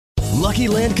Lucky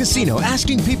Land Casino,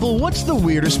 asking people, what's the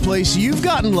weirdest place you've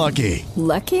gotten lucky?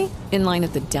 Lucky? In line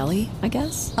at the deli, I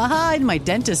guess? Aha, in my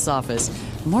dentist's office.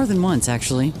 More than once,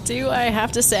 actually. Do I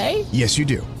have to say? Yes, you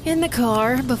do. In the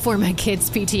car before my kids'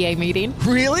 PTA meeting.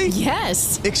 Really?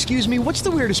 Yes. Excuse me, what's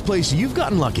the weirdest place you've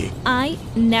gotten lucky? I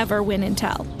never win and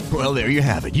tell. Well, there you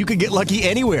have it. You can get lucky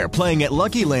anywhere, playing at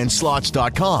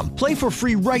LuckyLandSlots.com. Play for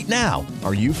free right now.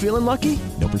 Are you feeling lucky?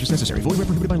 No purchase necessary. Void where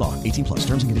prohibited by law. 18 plus.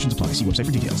 Terms and conditions apply. See website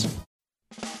for details.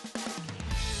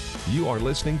 You are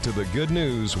listening to The Good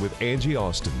News with Angie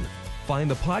Austin. Find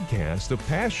the podcast of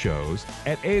past shows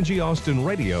at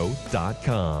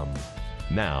angieaustinradio.com.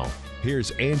 Now,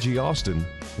 here's Angie Austin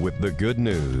with the good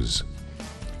news.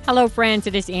 Hello, friends.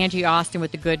 It is Angie Austin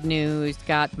with the good news.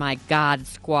 Got my God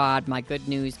squad, my good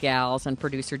news gals, and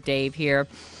producer Dave here.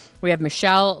 We have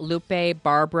Michelle, Lupe,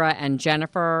 Barbara, and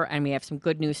Jennifer, and we have some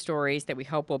good news stories that we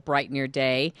hope will brighten your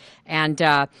day. And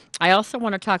I also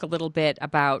want to talk a little bit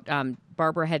about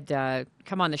Barbara had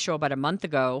come on the show about a month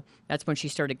ago. That's when she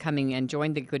started coming and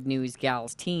joined the Good News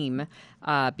Gals team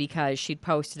because she'd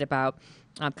posted about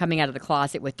coming out of the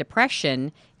closet with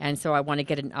depression. And so I want to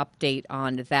get an update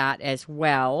on that as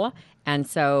well. And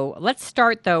so let's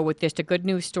start, though, with just a good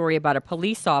news story about a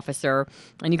police officer.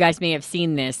 And you guys may have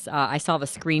seen this. I saw the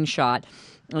screenshot.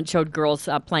 It showed girls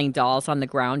playing dolls on the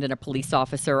ground and a police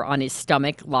officer on his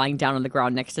stomach lying down on the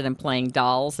ground next to them playing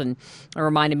dolls. And it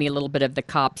reminded me a little bit of the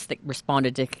cops that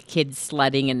responded to kids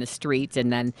sledding in the streets.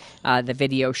 And then the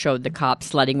video showed the cops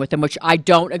sledding with them, which I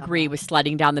don't agree with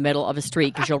sledding down the middle of a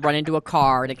street because you'll run into a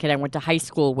car. The kid I went to high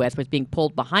school with was being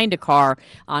pulled behind a car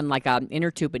on like an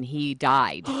inner tube and he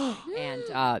died. And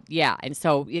and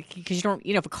so because you don't,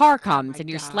 if a car comes and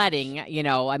you're sledding,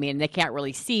 I mean, they can't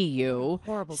really see you.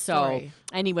 Horrible story.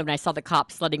 Anyway, when I saw the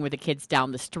cops sledding with the kids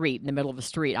down the street, in the middle of the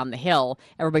street on the hill,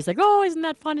 everybody's like, oh, isn't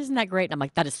that fun? Isn't that great? And I'm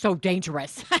like, that is so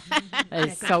dangerous. That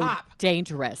is so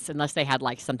dangerous, unless they had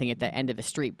like something at the end of the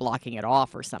street blocking it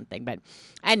off or something. But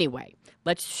anyway,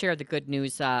 let's share the good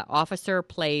news. Officer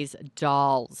plays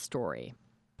doll story.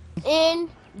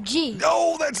 Angie.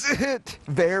 Oh, that's it.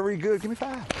 Very good. Give me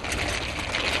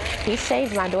 5. He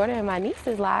saved my daughter and my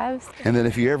niece's lives. And then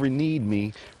if you ever need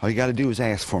me, all you got to do is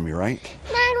ask for me, right?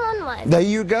 911. There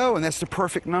you go. And that's the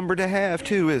perfect number to have,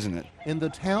 too, isn't it? In the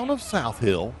town of South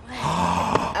Hill,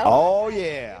 Oh,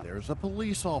 yeah. there's a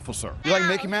police officer You like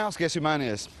Mickey Mouse? Guess who mine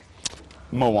is?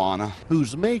 Moana.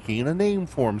 who's making a name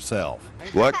for himself.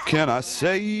 What can I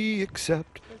say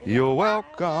except you're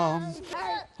welcome?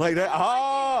 Like that.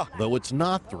 Ah! Though it's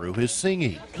not through his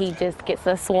singing. He just gets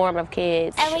a swarm of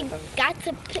kids. And we got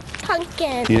to pick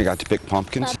pumpkins. You got to pick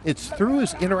pumpkins. It's through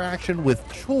his interaction with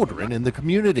children in the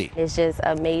community. It's just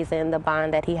amazing the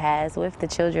bond that he has with the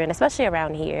children, especially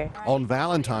around here. On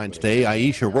Valentine's Day,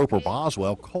 Aisha Roper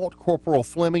Boswell caught Corporal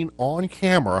Fleming on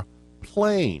camera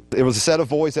playing. It was a set of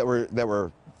boys that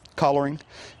were coloring,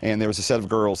 and there was a set of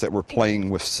girls that were playing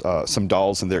with some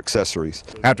dolls and their accessories.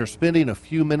 After spending a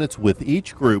few minutes with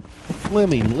each group,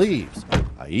 Fleming leaves.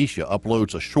 Aisha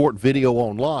uploads a short video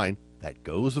online that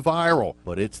goes viral,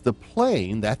 but it's the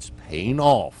playing that's paying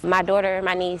off. My daughter,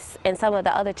 my niece, and some of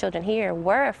the other children here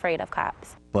were afraid of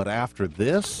cops. But after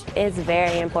this, It's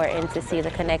very important to see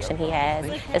the connection he has,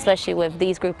 especially with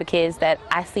these group of kids that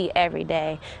I see every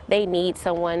day. They need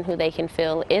someone who they can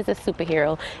feel is a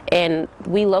superhero, and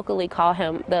we locally call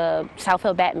him the South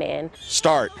Hill Batman.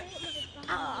 Start.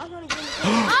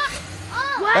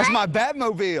 That's my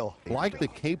Batmobile. like the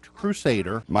Caped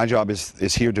Crusader, My job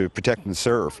is here to protect and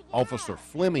serve. Officer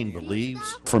Fleming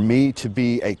believes For me to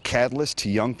be a catalyst to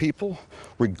young people,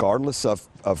 regardless of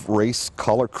race,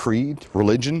 color, creed,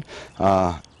 religion,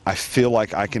 I feel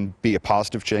like I can be a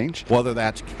positive change. whether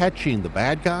that's catching the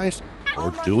bad guys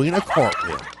or doing a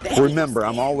cartwheel. Remember,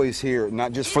 I'm always here,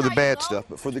 not just for the bad stuff,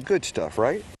 but for the good stuff,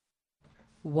 right?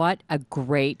 What a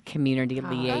great community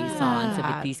liaison so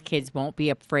that these kids won't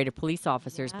be afraid of police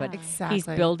officers, but he's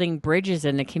building bridges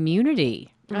in the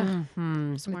community.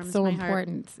 It's so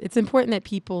important. It's important that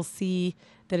people see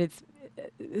that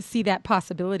see that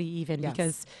possibility even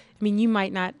because, I mean, you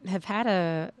might not have had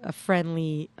a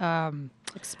friendly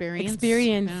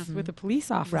experience with a police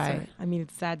officer. Right. I mean,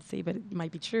 it's sad to say, but it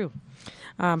might be true.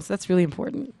 So that's really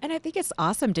important. And I think it's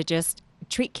awesome to just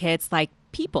treat kids like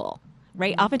people.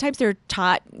 right? Oftentimes they're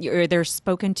taught or they're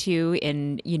spoken to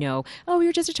in, oh,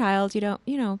 you're just a child. You don't,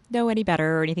 know any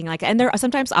better or anything like that. And they're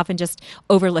sometimes often just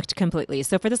overlooked completely.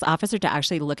 So for this officer to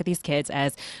actually look at these kids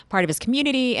as part of his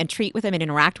community and treat with them and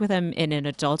interact with them in an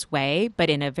adult way, but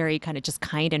in a very kind of just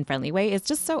kind and friendly way, is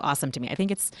just so awesome to me. I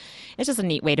think it's just a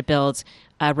neat way to build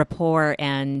rapport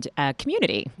and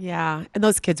community. Yeah, and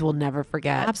those kids will never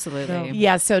forget. Absolutely.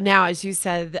 Yeah, so now, as you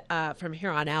said, from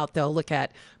here on out, they'll look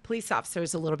at police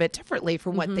officers a little bit differently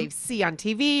from what they see on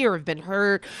TV or have been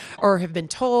heard or have been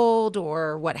told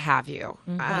or what have you.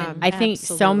 I think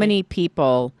so many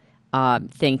people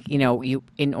think, you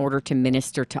in order to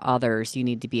minister to others, you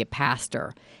need to be a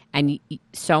pastor. And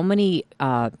so many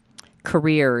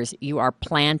careers you are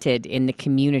planted in the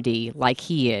community like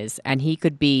he is, and he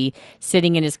could be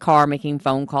sitting in his car making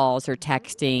phone calls or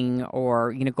texting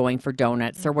or going for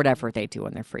donuts or whatever they do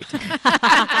in their free time.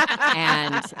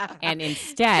 and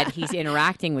instead he's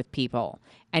interacting with people.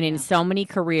 And in so many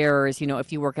careers,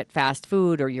 if you work at fast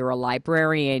food or you're a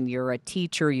librarian, you're a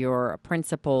teacher, you're a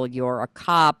principal, you're a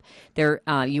cop,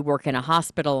 you work in a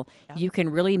hospital, you can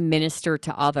really minister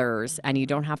to others, and you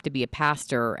don't have to be a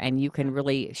pastor, and you can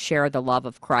really share the love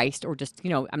of Christ, or just,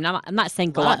 I'm not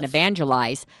saying go out and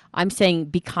evangelize. I'm saying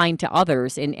be kind to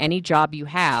others in any job you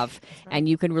have, and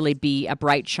you can really be a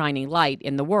bright, shining light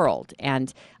in the world.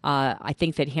 And I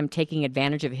think that him taking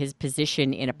advantage of his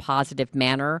position in a positive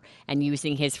manner and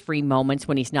using his free moments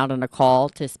when he's not on a call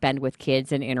to spend with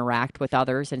kids and interact with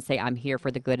others and say, I'm here for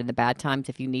the good and the bad times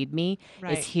if you need me,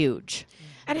 is huge.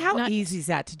 And how easy is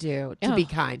that to do, to be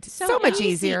kind? So much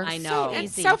easier. I know. And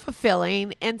so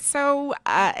fulfilling, and so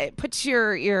it puts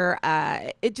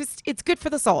it's good for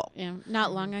the soul. Yeah.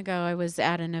 Not long ago, I was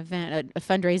at an event, a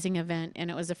fundraising event, and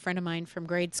it was a friend of mine from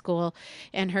grade school,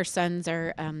 and her sons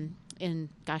are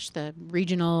the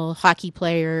regional hockey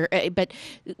player. But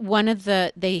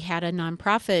they had a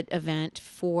nonprofit event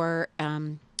for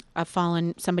a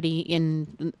fallen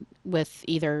somebody with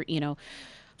either,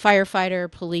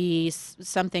 firefighter, police,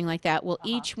 something like that. Well,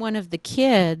 each one of the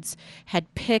kids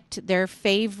had picked their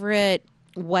favorite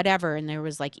whatever, and there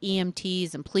was like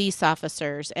EMTs and police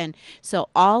officers. And so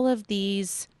all of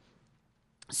these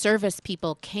service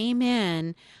people came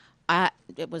in.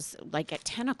 It was like at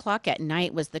 10 o'clock at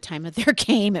night was the time of their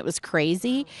game. It was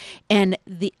crazy. And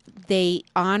they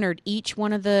honored each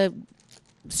one of the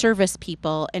service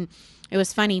people. And it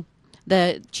was funny.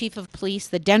 The chief of police,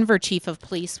 the Denver chief of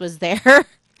police was there.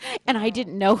 And I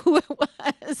didn't know who it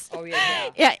was. Oh,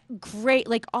 yeah. Yeah, great.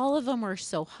 Like, all of them were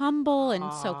so humble and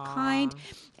so kind.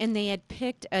 And they had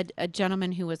picked a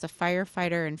gentleman who was a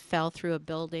firefighter and fell through a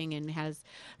building and has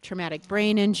traumatic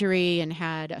brain injury and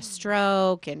had a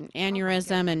stroke and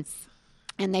aneurysm.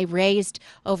 And they raised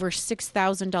over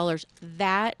 $6,000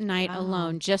 that night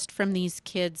alone, just from these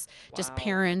kids, just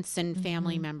parents and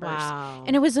family members. Wow.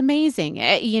 And it was amazing.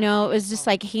 It was just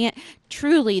like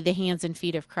truly the hands and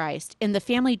feet of Christ. And the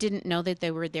family didn't know that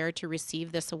they were there to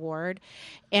receive this award.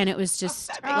 And it was just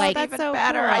that's so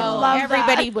better. Cool. I love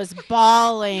everybody was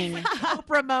bawling.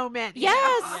 Oprah moment.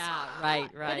 Yes. Yeah, right.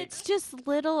 But it's just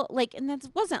little, and that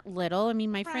wasn't little. I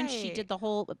mean, my friend, she did the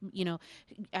whole,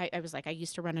 I was like, I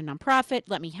used to run a nonprofit.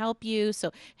 Let me help you.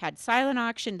 So had silent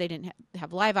auction. They didn't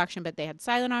have live auction, but they had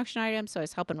silent auction items. So I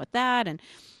was helping with that. And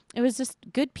it was just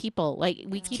good people. Like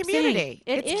we keep community.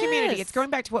 saying. It's community. It's going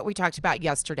back to what we talked about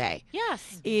yesterday.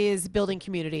 Yes. Is building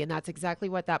community. And that's exactly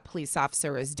what that police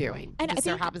officer is doing. And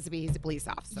there happens to be he's a police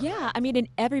officer. Yeah. I mean, and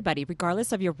everybody,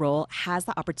 regardless of your role, has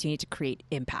the opportunity to create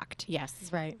impact. Yes.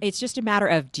 Right. It's just a matter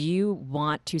of, do you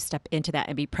want to step into that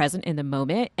and be present in the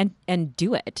moment and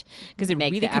do it? Because it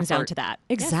really comes down to that.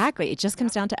 Exactly. Yes. It just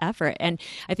comes down to effort. And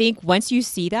I think once you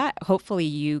see that, hopefully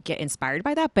you get inspired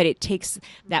by that. But it takes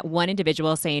that one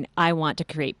individual saying, I want to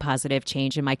create positive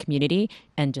change in my community,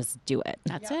 and just do it.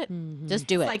 That's it. Mm-hmm. Just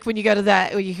do it. Like when you go to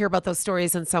when you hear about those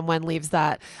stories and someone leaves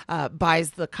that,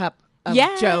 buys the cup of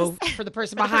Joe for the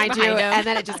person behind you, and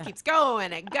then it just keeps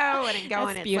going and going and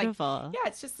going. That's beautiful.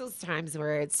 It's just those times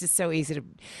where it's just so easy to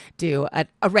do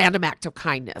a random act of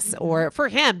kindness. Or for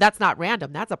him, that's not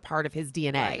random. That's a part of his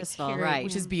DNA, right?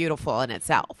 Which is beautiful in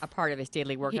itself. A part of his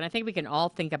daily work. And I think we can all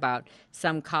think about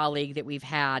some colleague that we've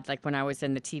had, like when I was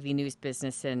in the TV news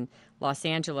business in Los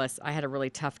Angeles, I had a really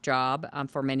tough job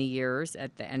for many years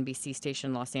at the NBC station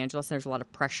in Los Angeles. And there's a lot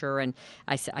of pressure. And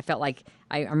I felt like,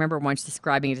 I remember once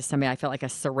describing it to somebody, I felt like a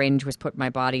syringe was put in my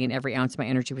body, and every ounce of my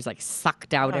energy was like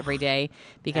sucked out every day.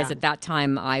 Because at that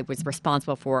time, I was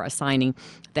responsible for assigning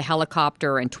the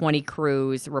helicopter and 20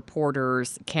 crews,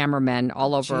 reporters, cameramen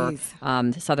all over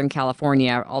Southern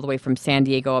California, all the way from San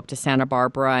Diego up to Santa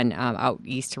Barbara and out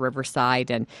east to Riverside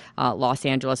and Los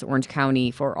Angeles, Orange County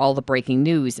for all the breaking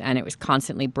news. And it was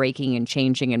constantly breaking and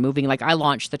changing and moving. Like I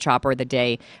launched the chopper the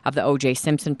day of the O.J.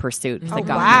 Simpson pursuit. I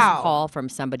got this call from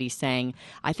somebody saying,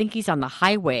 I think he's on the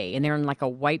highway, and they're in like a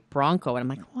white Bronco. And I'm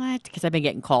like, what? Because I've been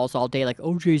getting calls all day like,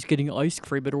 O.J.'s getting ice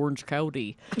cream at Orange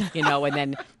County, and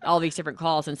then all these different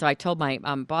calls. And so I told my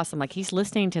boss, I'm like, he's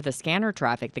listening to the scanner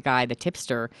traffic, the guy, the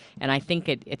tipster, and I think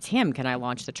it's him. Can I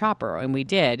launch the chopper? And we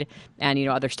did. And,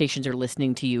 other stations are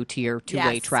listening to you, to your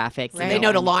two-way traffic. Right. They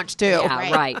know to launch too.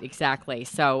 Yeah, right, exactly.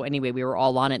 So anyway, we were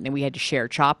all on it, and then we had to share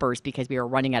choppers because we were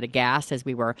running out of gas as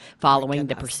we were following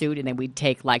the pursuit. And then we'd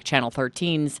take like Channel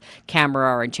 13's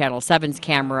camera and Channel 7's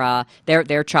camera,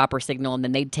 their chopper signal, and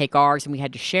then they'd take ours, and we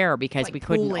had to share because we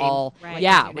couldn't all,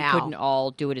 couldn't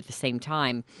all do it at the same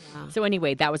time. Yeah. So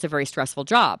anyway, that was a very stressful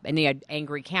job. And they had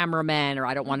angry cameramen, or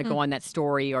I don't want to go on that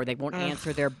story, or they won't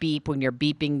answer their beep when you're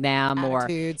beeping them,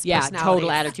 attitudes, or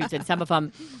total attitudes. And some of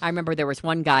them, I remember there was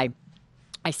one guy.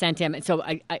 I sent him, and so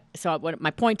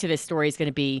my point to this story is going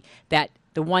to be that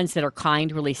the ones that are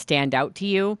kind really stand out to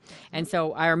you. And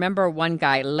so I remember one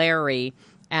guy, Larry.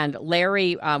 And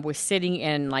Larry was sitting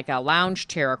in like a lounge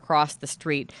chair across the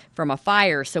street from a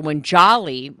fire. So when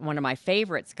Jolly, one of my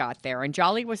favorites, got there, and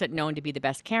Jolly wasn't known to be the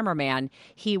best cameraman,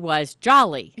 he was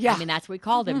Jolly. Yeah. I mean, that's what we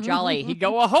called him, Jolly. He'd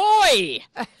go, ahoy!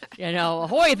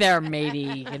 Ahoy there,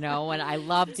 matey. And I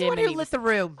loved him. He lit the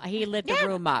room. He lit the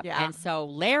room up. Yeah. And so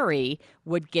Larry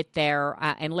would get there,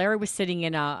 and Larry was sitting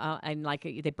in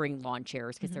they bring lawn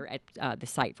chairs because they're at the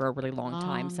site for a really long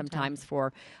time, sometimes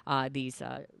for these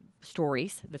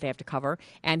stories that they have to cover,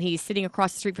 and he's sitting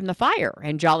across the street from the fire,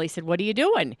 and Jolly said, what are you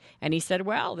doing? And he said,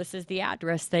 well, this is the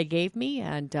address they gave me,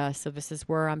 and so this is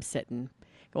where I'm sitting.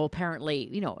 Well, apparently,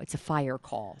 it's a fire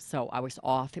call, so I was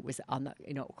off. It was on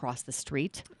the, across the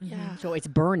street. Yeah. So it's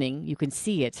burning. You can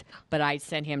see it, but I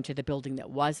sent him to the building that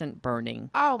wasn't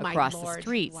burning across the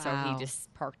street. Wow. So he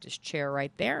just parked his chair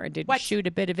right there and didn't shoot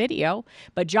a bit of video.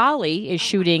 But Jolly is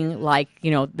shooting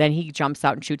then he jumps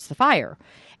out and shoots the fire.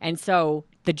 And so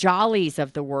the Jollies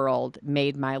of the world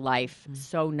made my life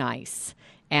so nice.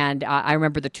 And I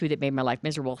remember the two that made my life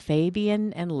miserable,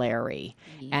 Fabian and Larry.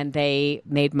 And they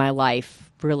made my life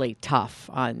really tough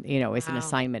on, as an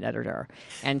assignment editor.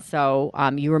 And so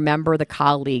you remember the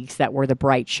colleagues that were the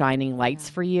bright, shining lights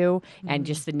for you. And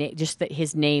just that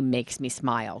his name makes me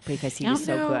smile because he was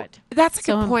so good. That's a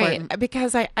good point.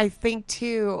 Because I think,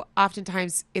 too,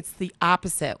 oftentimes it's the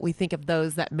opposite. We think of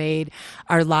those that made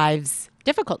our lives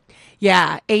difficult.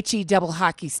 Yeah, HE double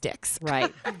hockey sticks.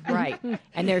 Right.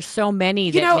 And there's so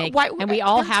many that and we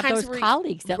all have those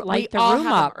colleagues that light the room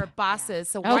up. Or bosses.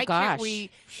 So why can't we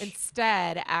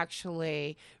instead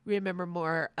actually remember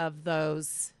more of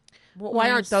those?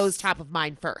 Why aren't those top of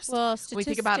mind first? Well, when we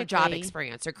think about a job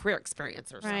experience or career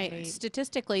experience or something. Right.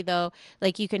 Statistically, though,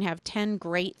 like you can have 10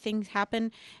 great things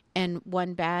happen and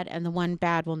one bad, and the one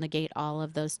bad will negate all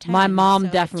of those 10. My mom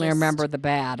definitely remembered the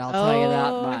bad. I'll tell you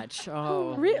that much.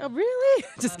 Oh, really?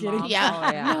 Just kidding. Mom,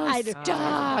 I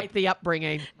stop. Like the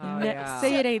upbringing.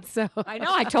 Say it ain't so. I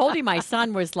know. I told him my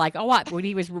son was like, when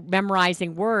he was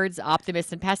memorizing words,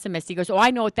 optimist and pessimist, he goes,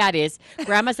 I know what that is.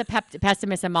 Grandma's a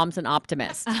pessimist and mom's an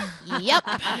optimist. Yep.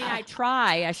 I mean,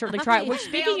 I certainly try. Which,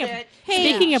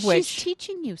 speaking of which, she's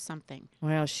teaching you something.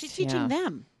 Well, she's teaching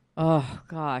them. Oh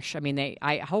gosh! I mean,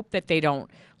 I hope that they don't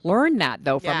learn that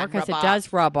though from her because it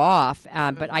does rub off.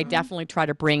 But I definitely try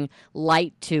to bring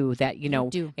light to that.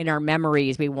 In our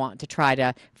memories, we want to try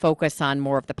to focus on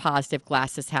more of the positive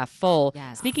glasses half full.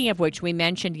 Yes. Speaking of which, we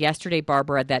mentioned yesterday,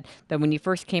 Barbara, that when you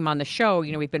first came on the show,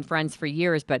 we've been friends for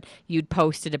years, but you'd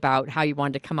posted about how you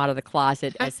wanted to come out of the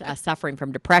closet as suffering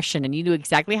from depression, and you knew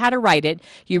exactly how to write it.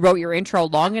 You wrote your intro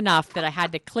long enough that I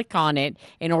had to click on it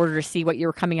in order to see what you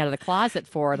were coming out of the closet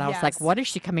for, and I was like, what is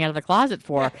she coming out of the closet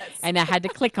for? Yes. And I had to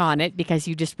click on it because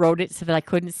you just wrote it so that I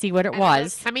couldn't see what it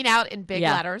was. Coming out in big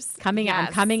letters. I'm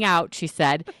coming out, she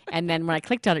said. And then when I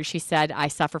clicked on it, she said, I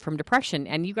suffer from depression.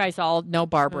 And you guys all know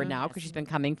Barbara now because she's been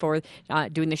coming for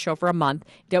doing the show for a month.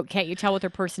 Can't you tell with her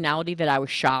personality that I was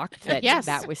shocked that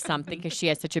that was something because she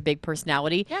has such a big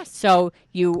personality? Yes. So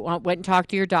you went and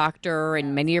talked to your doctor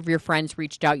and many of your friends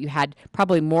reached out. You had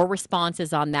probably more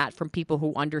responses on that from people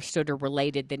who understood or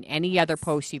related than any other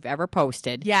post you've ever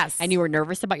posted. Yes. And you were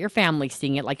nervous about your family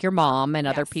seeing it. it, like your mom and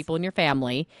other people in your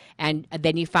family, and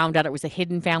then you found out it was a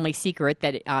hidden family secret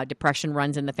that depression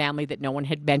runs in the family that no one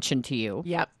had mentioned to you.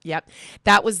 Yep.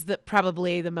 That was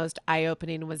probably the most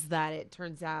eye-opening, was that it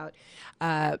turns out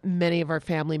many of our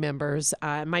family members,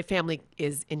 my family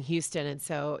is in Houston, and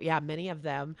so, many of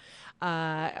them,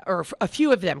 or a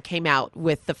few of them came out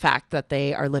with the fact that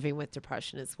they are living with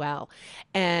depression as well.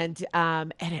 And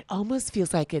it almost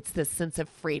feels like it's this sense of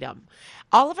freedom.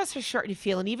 All of us are starting to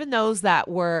feel, and even those that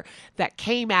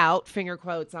came out, finger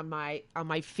quotes, on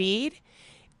my feed,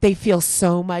 they feel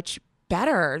so much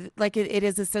better. Like it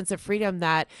is a sense of freedom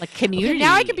that, like, community. Okay,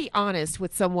 now I can be honest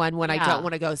with someone when I don't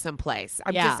want to go someplace.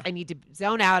 I need to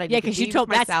zone out. I need to you told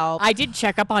myself. I did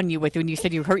check up on you when you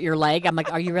said you hurt your leg. I'm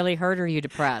like, are you really hurt or are you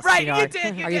depressed? Right, you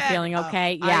did. Are you feeling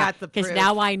okay? I got the because proof.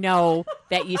 now I know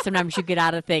that sometimes you get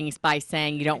out of things by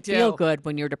saying you don't feel good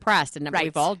when you're depressed, and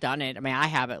we've all done it. I mean, I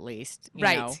have at least. You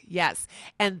know. Yes,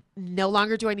 and no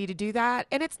longer do I need to do that.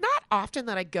 And it's not often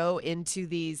that I go into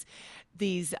these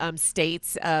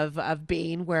states of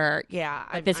being where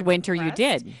I'm winter depressed. you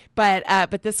did,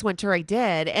 but this winter I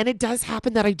did, and it does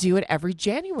happen that I do it every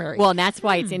January. Well, and that's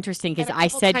why it's interesting, because I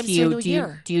said to you,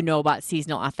 do you know about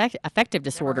seasonal affective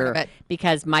disorder?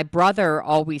 Because my brother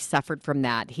always suffered from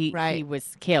that. He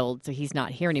was killed, so he's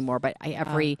not here anymore. But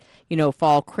every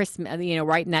fall, Christmas,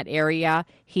 right in that area,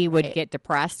 he would get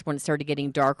depressed when it started getting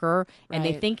darker, and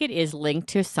they think it is linked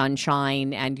to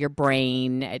sunshine and your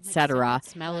brain, etc.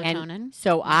 Melatonin.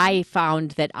 So I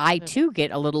found that I too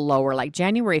get a little lower, like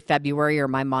January, February are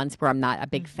my months where I'm not a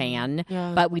big fan,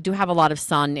 but we do have a lot of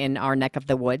sun in our neck of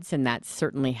the woods, and that's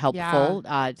certainly helpful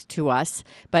to us.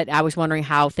 But I was wondering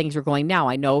how things are going now.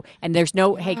 I know, and there's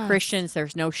no, hey, Christians,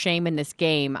 there's no shame in this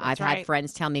game. I've had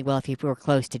friends tell me, well, if you were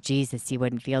close to Jesus, you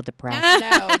wouldn't feel depressed.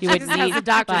 No, Jesus has the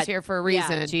doctors here for a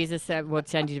reason. Yeah, Jesus would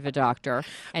send you to the doctor.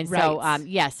 And so,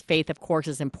 yes, faith, of course,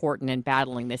 is important in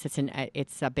battling this.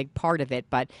 It's a big part of it,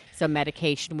 but some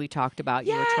medication we talked about,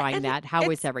 you were trying that. How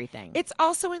is everything? It's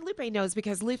also, and Lupe knows,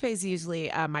 because Lupe is usually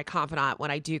my confidant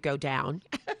when I do go down.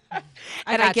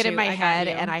 And I get in my head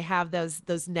and I have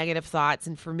those negative thoughts.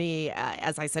 And for me,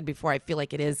 as I said before, I feel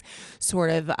like it is sort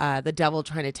of the devil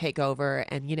trying to take over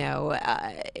and,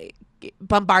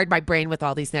 bombard my brain with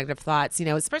all these negative thoughts,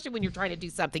 especially when you're trying to do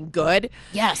something good.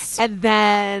 Yes. And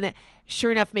then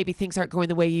sure enough, maybe things aren't going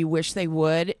the way you wish they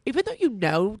would, even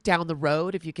though down the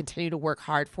road, if you continue to work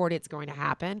hard for it, it's going to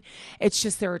happen. It's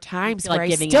just there are times where I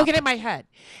still get in my head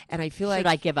and I feel like,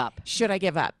 should I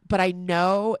give up? But I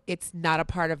know it's not a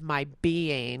part of my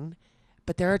being.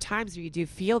 But there are times where you do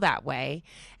feel that way,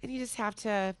 and you just have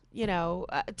to,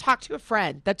 talk to a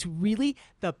friend. That's really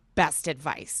the best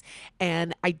advice.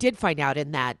 And I did find out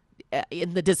in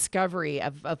the discovery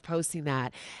of posting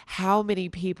that, how many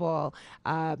people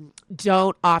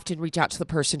don't often reach out to the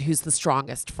person who's the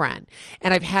strongest friend.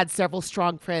 And I've had several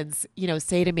strong friends,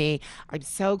 say to me, "I'm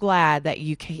so glad that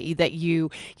you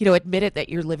admitted that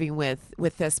you're living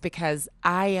with this, because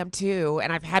I am too."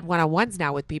 And I've had one-on-ones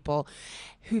now with people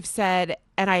who've said,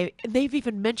 and they've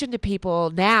even mentioned to people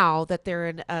now that they're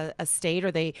in a state, or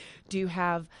they do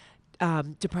have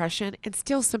depression, and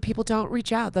still some people don't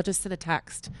reach out. They'll just send a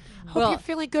text. Hope you're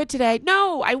feeling good today.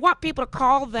 No, I want people to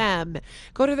call them,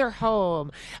 go to their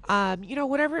home,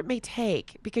 whatever it may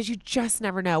take, because you just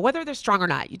never know whether they're strong or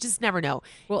not. You just never know.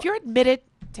 If you're admitted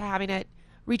to having it,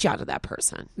 reach out to that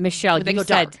person. Michelle, you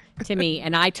said to me,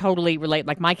 and I totally relate,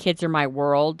 like my kids are my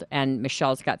world, and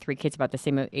Michelle's got 3 kids about the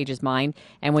same age as mine.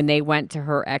 And when they went to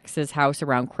her ex's house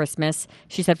around Christmas,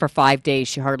 she said for 5 days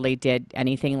she hardly did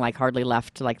anything, like hardly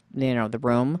left the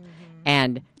room. Mm-hmm.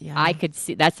 And I could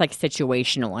see that's like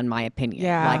situational, in my opinion.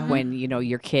 Yeah. Like when,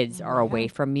 your kids are away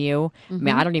from you. Mm-hmm. I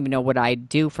mean, I don't even know what I'd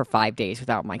do for 5 days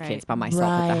without my kids by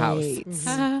myself at the house.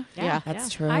 Mm-hmm. That's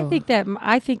true. I think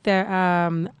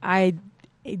that I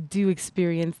do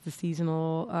experience the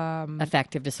seasonal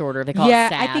affective disorder. They call it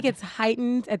sad. I think it's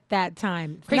heightened at that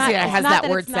time. It's crazy that it has that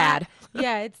word sad.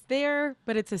 Yeah, it's there,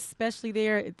 but it's especially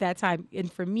there at that time.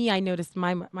 And for me, I noticed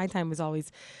my time was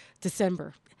always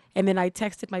December. And then I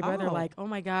texted my brother like, "Oh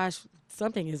my gosh,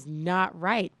 something is not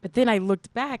right." But then I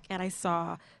looked back and I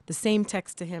saw the same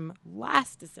text to him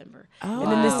last December. And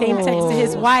then the same text to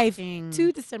his wife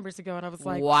 2 Decembers ago. And I was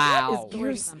like, wow. what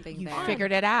is something you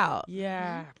figured it out.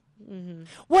 Yeah. Mm-hmm.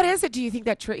 What is it? Do you think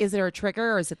that is there a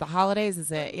trigger, or is it the holidays?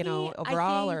 Is it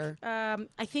overall,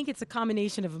 I think it's a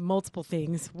combination of multiple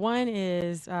things. One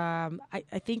is I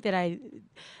think that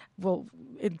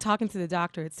in talking to the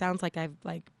doctor, it sounds like I've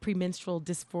premenstrual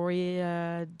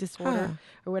dysphoria disorder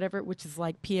or whatever, which is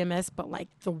like PMS, but like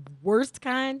the worst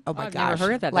kind. Oh my I've gosh, never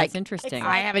heard of that. That's interesting.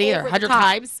 I haven't either. 100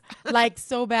 times, like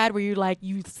so bad where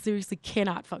you seriously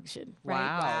cannot function. Right?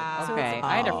 Wow. So Okay, it's a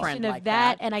I had a combination friend of like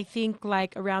that, and I think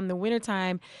like around the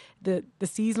wintertime, the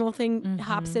seasonal thing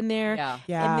hops in there. Yeah.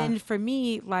 And then for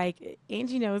me, like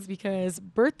Angie knows, because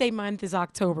birthday month is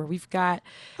October. We've got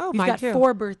mine too.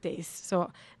 4 birthdays.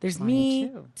 So there's Mine me,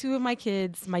 too. 2 of my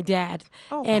kids, my dad,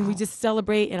 Oh, and wow. we just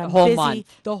celebrate. And I'm whole busy month.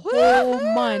 the whole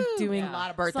month doing A lot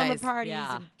of summer birthdays. parties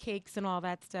Yeah. and cakes and all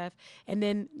that stuff. And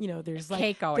then there's like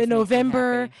Cake always the makes me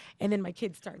November, happy. and then my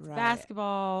kid starts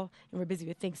basketball, and we're busy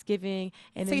with Thanksgiving.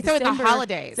 And So then you throw in the December,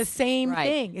 holidays. the same Right.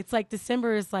 thing. It's like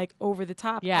December is like over the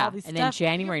top. Yeah, all this and then stuff.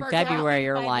 January and Your birthday- February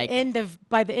are By like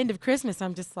the end of Christmas,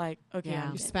 I'm just like, okay, Yeah. I'm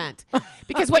You're dead. spent.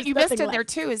 Because what you missed nothing in there left.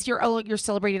 too is you're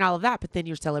celebrating all of that, but then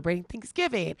you're celebrating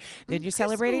Thanksgiving, then you're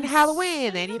celebrating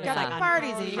Halloween, then you've got Yeah. like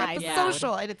parties, and you got the Yeah.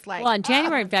 social, and it's like well, and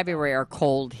January and February are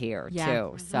cold here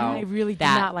too. So I really do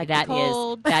that, not like the that is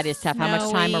cold, that is tough. How much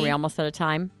time are we snowy. almost out of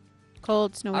time?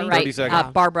 Cold, snowy. All right, 30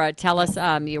 seconds. Barbara, tell us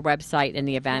your website and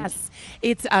the event. Yes,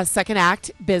 it's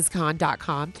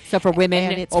secondactbizcon.com. So for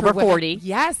women And it's over for women- 40.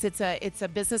 Yes, it's a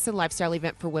business and lifestyle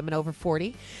event for women over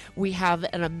 40. We have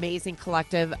an amazing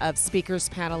collective of speakers,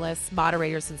 panelists,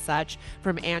 moderators, and such,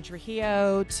 from Andrew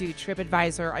Hio to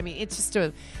TripAdvisor. I mean, it's just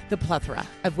the plethora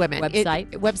of women.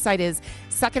 Website is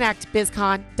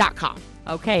secondactbizcon.com.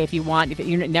 Okay, if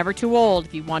you're never too old,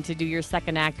 if you want to do your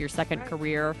second act, your second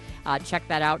career, check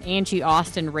that out.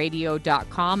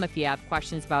 AngieAustinRadio.com if you have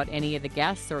questions about any of the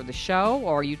guests or the show,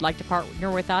 or you'd like to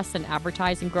partner with us and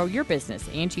advertise and grow your business.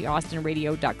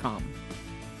 AngieAustinRadio.com.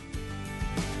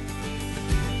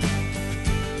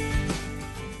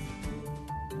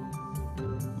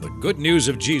 The good news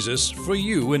of Jesus for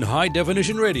you in high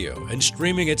definition radio and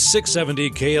streaming at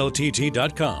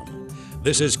 670kltt.com.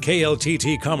 This is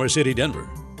KLTT Commerce City, Denver.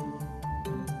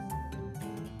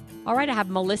 All right, I have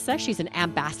Melissa. She's an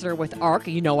ambassador with ARC.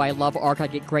 You know I love ARC. I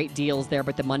get great deals there,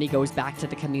 but the money goes back to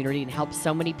the community and helps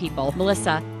so many people.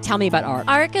 Melissa, tell me about ARC.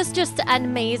 ARC is just an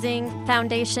amazing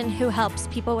foundation who helps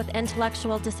people with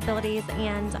intellectual disabilities,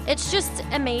 and it's just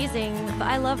amazing.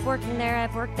 I love working there.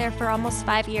 I've worked there for almost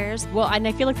 5 years. Well, and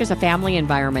I feel like there's a family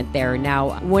environment there.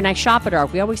 Now, when I shop at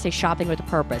ARC, we always say shopping with a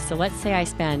purpose. So let's say I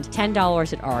spend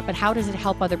 $10 at ARC, but how does it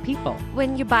help other people?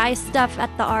 When you buy stuff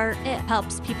at the ARC, it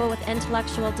helps people with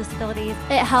intellectual disabilities.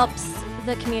 It helps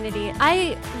the community.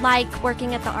 I like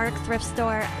working at the ARC thrift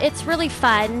store. It's really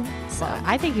fun. So Well,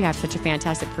 I think you have such a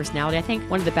fantastic personality. I think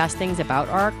one of the best things about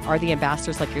ARC are the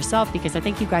ambassadors like yourself, because I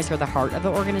think you guys are the heart of the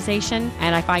organization,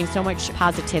 and I find so much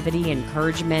positivity and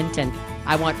encouragement, and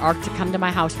I want ARC to come to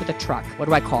my house with a truck. What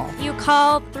do I call? you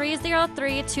call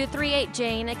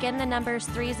 303-238-JANE. Again, the number is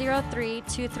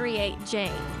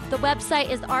 303-238-JANE. The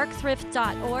website is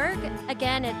arcthrift.org.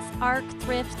 Again, it's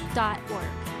arcthrift.org.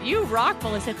 You rock,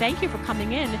 Melissa. Thank you for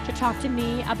coming in to talk to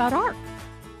me about ARC.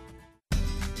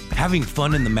 Having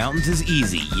fun in the mountains is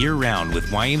easy year-round with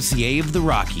YMCA of the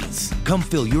Rockies. Come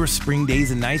fill your spring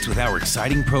days and nights with our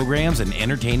exciting programs and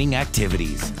entertaining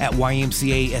activities. At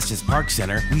YMCA Estes Park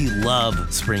Center, we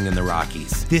love spring in the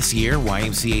Rockies. This year,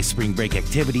 YMCA Spring Break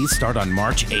activities start on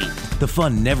March 8th. The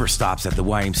fun never stops at the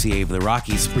YMCA of the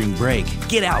Rockies Spring Break.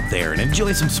 Get out there and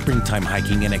enjoy some springtime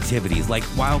hiking and activities like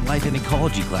wildlife and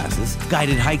ecology classes,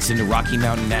 guided hikes into Rocky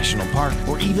Mountain National Park,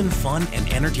 or even fun and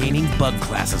entertaining bug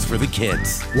classes for the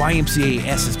kids. YMCA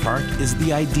Estes Park is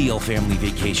the ideal family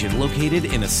vacation located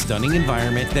in a stunning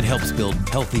environment that helps build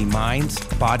healthy minds,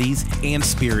 bodies, and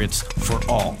spirits for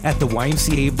all. At the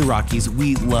YMCA of the Rockies,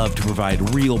 we love to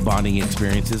provide real bonding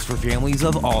experiences for families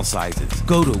of all sizes.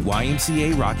 Go to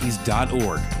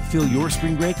ymcarockies.org. Fill your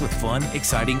spring break with fun,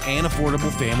 exciting, and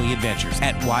affordable family adventures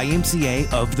at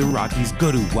YMCA of the Rockies.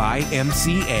 Go to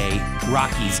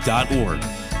ymcarockies.org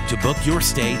to book your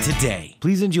stay today.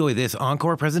 Please enjoy this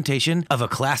encore presentation of a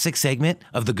classic segment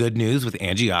of The Good News with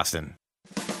Angie Austin.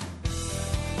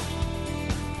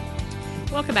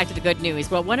 Welcome back to The Good News.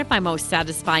 Well, one of my most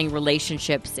satisfying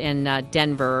relationships in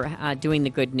Denver doing The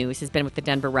Good News has been with the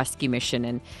Denver Rescue Mission.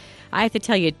 And I have to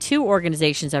tell you, two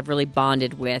organizations I've really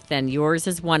bonded with, and yours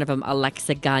is one of them,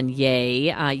 Alexa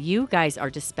Gagne. You guys are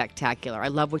just spectacular. I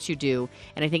love what you do.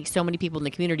 And I think so many people in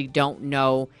the community don't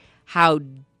know how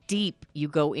deep you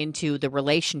go into the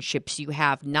relationships you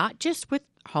have, not just with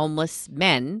homeless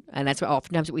men, and that's what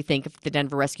oftentimes we think of the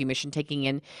Denver Rescue Mission, taking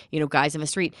in, guys in the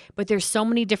street. But there's so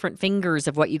many different fingers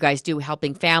of what you guys do,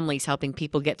 helping families, helping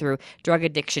people get through drug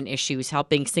addiction issues,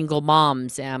 helping single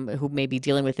moms who may be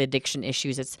dealing with addiction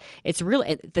issues. It's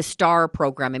really the STAR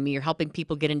program. I mean, you're helping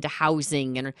people get into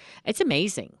housing, and it's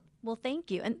amazing. Well, thank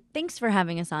you. And thanks for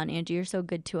having us on, Angie. You're so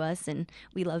good to us, and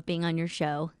we love being on your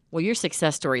show. Well, your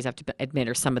success stories, I have to admit,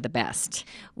 are some of the best.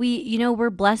 We're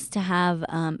blessed to have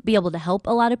be able to help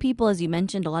a lot of people, as you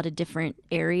mentioned, a lot of different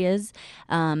areas,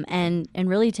 and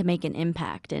really to make an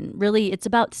impact. And really, it's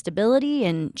about stability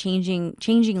and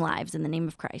changing lives in the name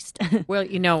of Christ. Well,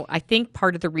 I think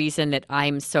part of the reason that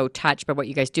I'm so touched by what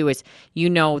you guys do is,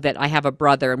 that I have a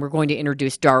brother, and we're going to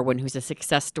introduce Darwin, who's a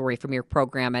success story from your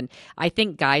program. And I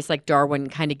think guys like Darwin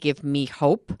kind of give me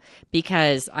hope,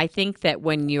 because I think that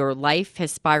when your life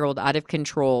has spiraled out of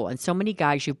control, and so many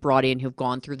guys you've brought in who've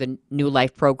gone through the New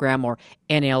Life program, or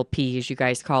NLP as you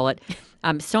guys call it,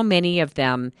 so many of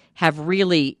them have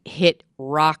really hit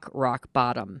rock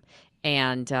bottom.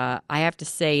 And I have to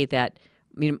say that,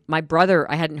 my brother,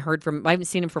 I haven't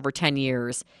seen him for over 10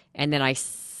 years, and then I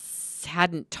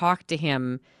hadn't talked to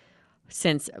him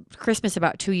since Christmas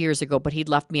about 2 years ago, but he'd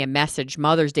left me a message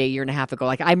Mother's Day a year and a half ago.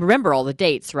 Like, I remember all the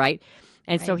dates, right?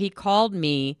 And so he called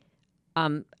me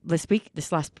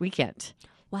this last weekend.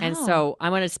 Wow. And so I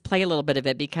want to play a little bit of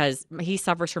it, because he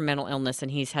suffers from mental illness, and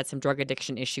he's had some drug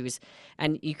addiction issues,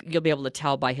 and you'll be able to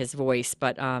tell by his voice.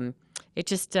 But it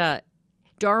just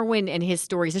Darwin and his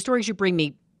stories, the stories you bring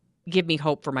me, give me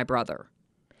hope for my brother.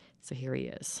 So here he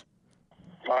is.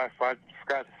 I forgot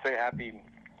to say Happy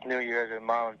New Year to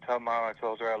Mom. Tell Mom I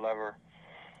told her I love her.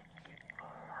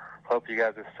 Hope you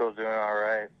guys are still doing all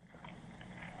right.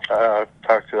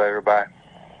 Talk to you later. Bye.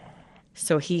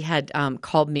 So he had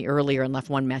called me earlier and left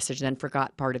one message, and then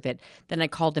forgot part of it. Then I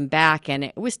called him back, and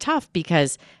it was tough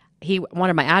because he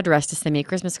wanted my address to send me a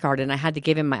Christmas card, and I had to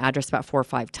give him my address about 4 or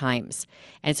 5 times.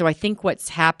 And so I think what's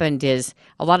happened is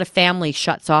a lot of family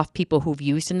shuts off people who've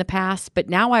used in the past, but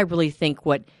now I really think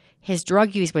what his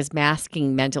drug use was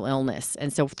masking mental illness.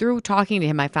 And so through talking to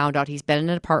him, I found out he's been in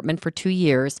an apartment for 2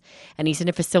 years, and he's in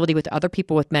a facility with other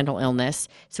people with mental illness.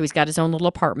 So he's got his own little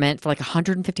apartment for like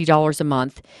 $150 a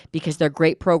month, because they're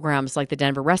great programs like the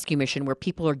Denver Rescue Mission where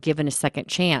people are given a second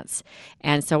chance.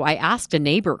 And so I asked a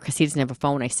neighbor, because he doesn't have a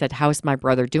phone, I said, how's my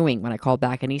brother doing, when I called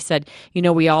back? And he said,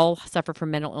 we all suffer from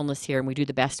mental illness here, and we do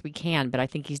the best we can, but I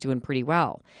think he's doing pretty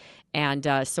well. And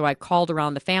so I called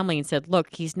around the family and said,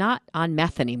 look, he's not on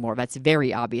meth anymore. That's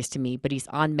very obvious to me, but he's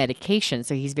on medication,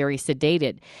 so he's very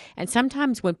sedated. And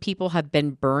sometimes when people have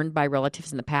been burned by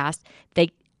relatives in the past,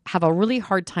 they have a really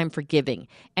hard time forgiving.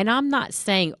 And I'm not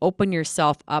saying open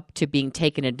yourself up to being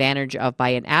taken advantage of by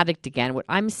an addict again. What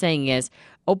I'm saying is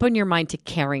open your mind to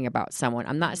caring about someone.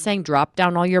 I'm not saying drop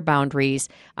down all your boundaries.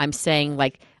 I'm saying,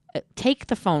 like, take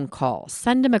the phone call,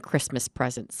 send him a Christmas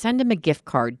present, send him a gift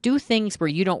card, do things where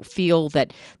you don't feel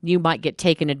that you might get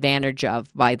taken advantage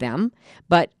of by them,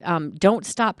 but don't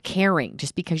stop caring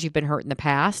just because you've been hurt in the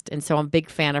past. And so I'm a big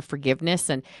fan of forgiveness.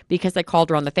 And because I called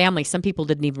around the family, some people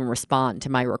didn't even respond to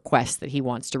my request that he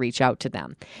wants to reach out to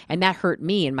them. And that hurt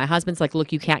me. And my husband's like,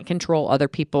 look, you can't control other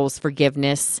people's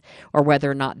forgiveness or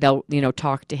whether or not they'll,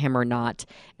 talk to him or not.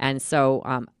 And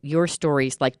so your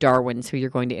stories, like Darwin's, who you're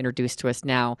going to introduce to us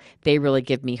now, they really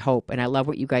give me hope. And I love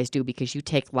what you guys do, because you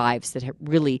take lives that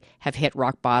really have hit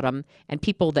rock bottom and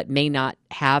people that may not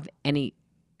have any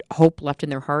hope left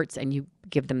in their hearts, and you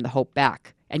give them the hope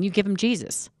back, and you give them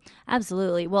Jesus.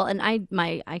 Absolutely. Well, and I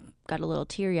got a little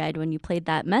teary-eyed when you played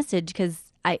that message, because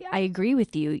I agree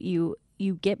with you.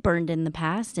 You get burned in the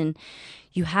past, and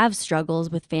you have struggles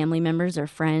with family members or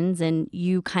friends, and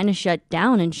you kind of shut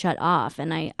down and shut off.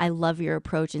 And I love your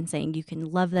approach in saying you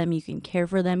can love them, you can care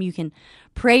for them, you can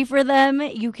pray for them,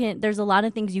 there's a lot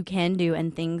of things you can do,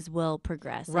 and things will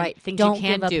progress. Right, and things don't you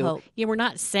can give up do. hope. Yeah, we're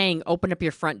not saying open up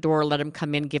your front door, let them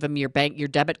come in, give them your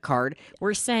debit card.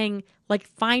 We're saying, like,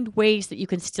 find ways that you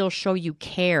can still show you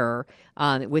care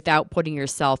without putting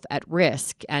yourself at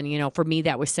risk. And, for me,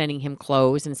 that was sending him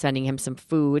clothes and sending him some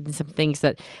food and some things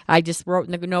that I just wrote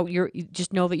in the note. You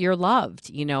just know that you're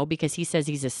loved, because he says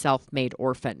he's a self-made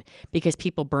orphan, because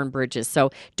people burn bridges.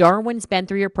 So Darwin's been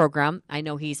through your program. I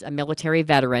know he's a military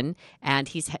veteran, and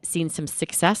he's seen some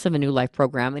success of a New Life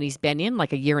program, and he's been in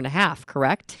like a year and a half,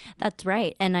 correct? That's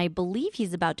right. And I believe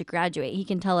he's about to graduate. He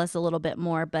can tell us a little bit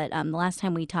more, but the last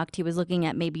time we talked, he was looking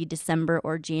at maybe December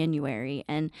or January.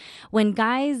 And when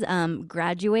guys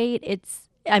graduate,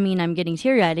 I mean, I'm getting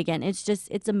teary-eyed again.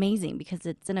 It's amazing because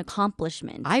it's an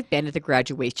accomplishment. I've been at the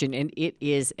graduation, and it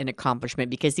is an accomplishment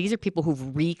because these are people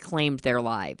who've reclaimed their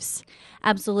lives.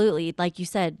 Absolutely. Like you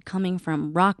said, coming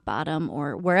from rock bottom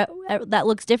or where that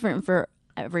looks different for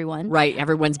everyone. Right.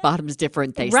 Everyone's bottom's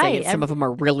different, they say. And some of them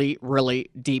are really, really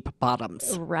deep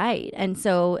bottoms. Right. And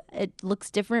so it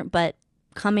looks different, but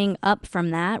coming up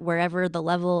from that, wherever the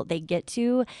level they get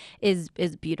to, is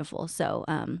beautiful. So,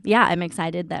 yeah, I'm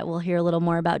excited that we'll hear a little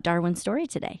more about Darwin's story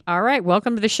today. All right.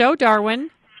 Welcome to the show, Darwin.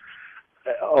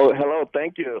 Oh, hello.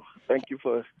 Thank you. Thank you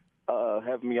for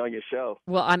having me on your show.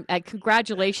 Well,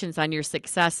 congratulations on your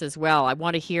success as well. I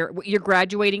want to hear, you're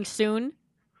graduating soon?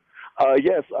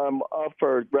 Yes, I'm up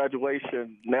for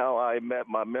graduation. Now I met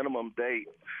my minimum date.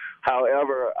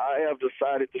 However, I have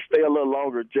decided to stay a little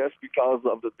longer just because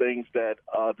of the things that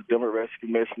the Denver Rescue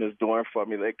Mission is doing for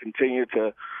me. They continue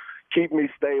to keep me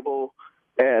stable,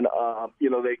 and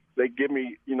they give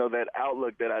me that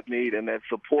outlook that I need and that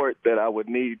support that I would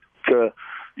need to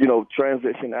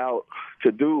transition out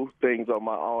to do things on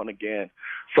my own again.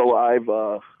 So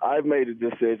I've made a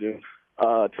decision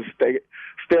to stay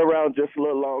around just a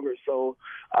little longer so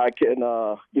I can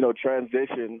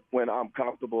transition when I'm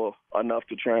comfortable enough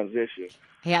to transition.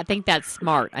 Hey, I think that's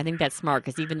smart.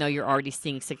 Because even though you're already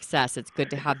seeing success, it's good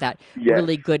to have that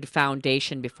really good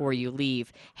foundation before you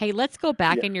leave. Hey, let's go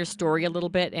back in your story a little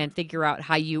bit and figure out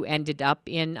how you ended up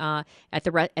in at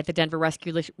the Denver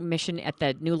Rescue Mission at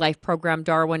the New Life program,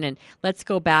 Darwin. And let's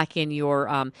go back in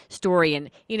your story.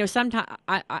 And sometimes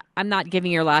I'm not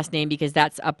giving your last name because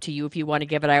that's up to you if you want to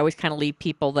give it. I always kind of leave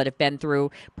people that have been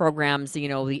through programs,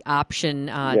 the option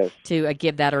to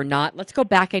give that or not. Let's go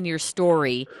back in your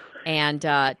story and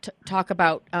talk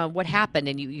about what happened.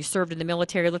 And you served in the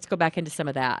military. Let's go back into some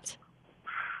of that.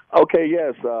 Okay,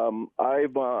 yes. I'm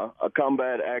a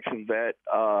combat action vet.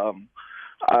 I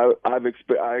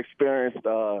experienced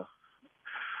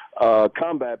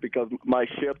combat because my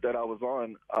ship that I was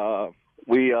on,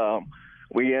 we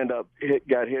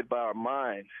got hit by our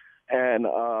mine. And,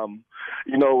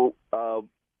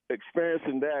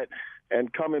 experiencing that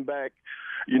and coming back,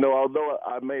 although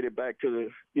I made it back to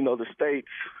the States,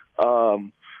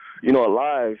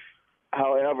 alive.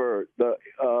 However, the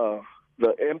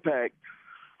impact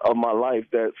of my life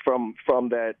that from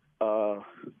that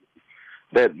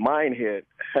mine hit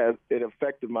it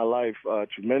affected my life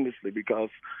tremendously because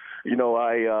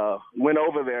I went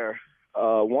over there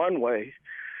one way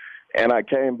and I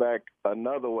came back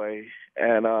another way,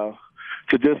 and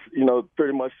to just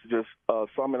pretty much just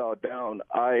sum it all down,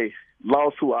 I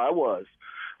lost who I was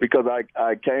because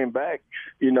I came back,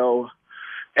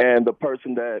 and the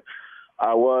person that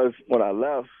I was when I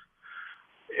left,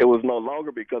 it was no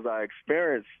longer because I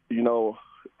experienced,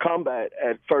 combat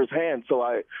at first hand. So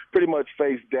I pretty much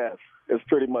faced death is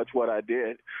pretty much what I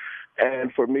did.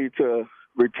 And for me to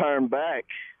return back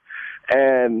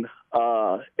and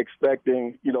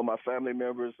expecting, my family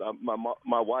members,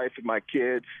 my wife and my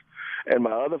kids and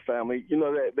my other family,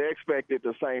 they expected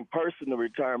the same person to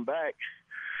return back.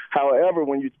 However,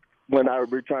 when I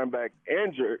returned back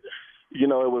injured, it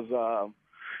was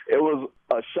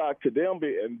a shock to them,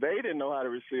 and they didn't know how to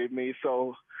receive me.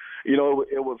 So, it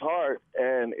was hard,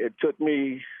 and it took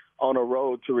me on a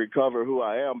road to recover who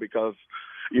I am because,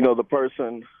 the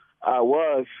person I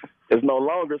was is no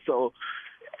longer. So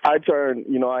I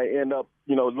end up,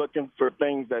 looking for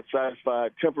things that satisfy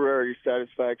temporary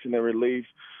satisfaction and relief.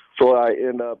 So I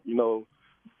end up,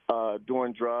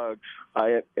 doing drugs.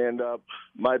 I end up,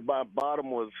 my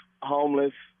bottom was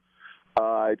homeless.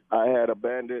 I had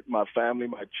abandoned my family,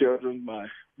 my children, my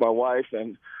wife,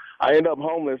 and I ended up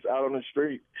homeless out on the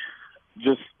street,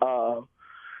 just,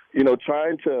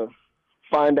 trying to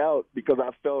find out because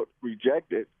I felt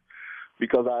rejected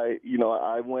because I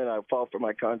fought for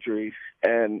my country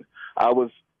and I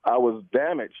was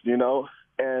damaged,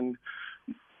 and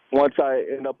once I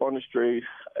ended up on the street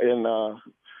and,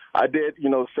 I did,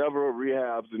 several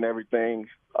rehabs and everything.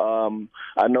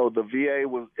 I know the VA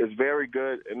is very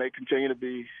good, and they continue to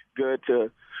be good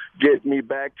to get me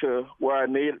back to where I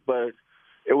need, but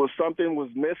it was something was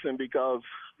missing because,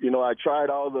 I tried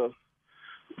all the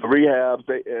rehabs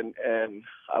and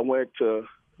I went to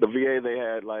the VA. They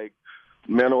had like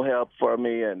mental help for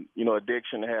me and,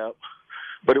 addiction help,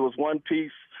 but it was one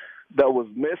piece that was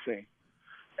missing.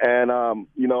 And,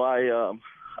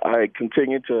 I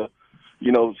continued to,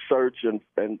 search and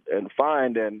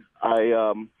find, and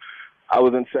I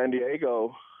was in San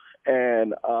Diego,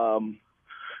 and I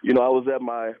was at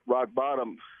my rock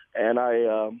bottom, and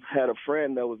I had a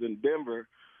friend that was in Denver,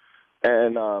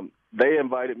 and they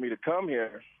invited me to come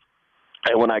here,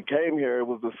 and when I came here, it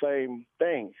was the same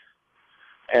thing,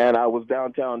 and I was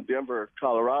downtown Denver,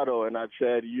 Colorado, and I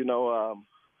said,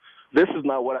 this is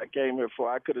not what I came here for.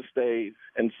 I could have stayed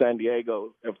in San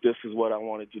Diego if this is what I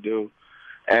wanted to do.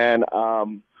 And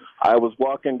I was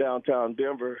walking downtown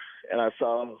Denver, and I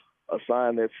saw a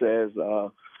sign that says,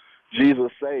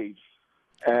 Jesus saves.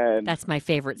 And that's my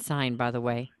favorite sign, by the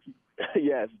way.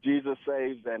 Yes, Jesus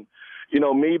saves. And,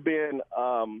 me being,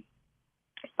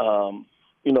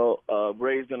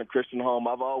 raised in a Christian home,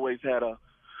 I've always had a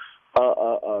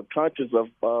conscience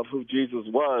of who Jesus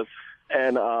was.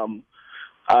 And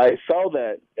I saw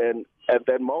that. And at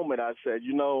that moment, I said,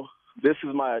 this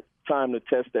is my time to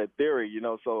test that theory,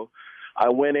 So I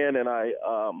went in and I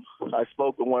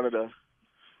spoke with one of the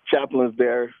chaplains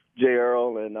there, J.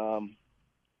 Earl, and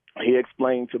he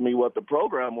explained to me what the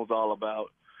program was all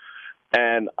about.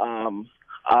 And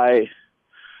I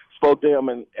spoke to him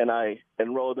and I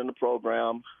enrolled in the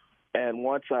program. And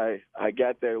once I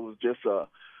got there, it was just a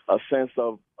sense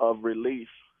of relief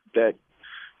that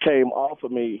came off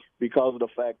of me because of the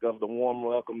fact of the warm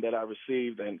welcome that I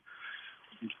received and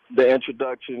the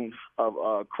introduction of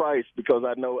Christ, because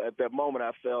I know at that moment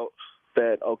I felt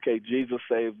that, okay, Jesus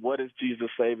saved. What is Jesus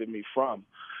saving me from?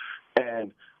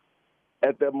 And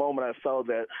at that moment I saw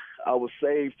that I was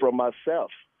saved from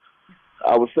myself.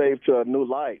 I was saved to a new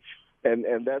life. And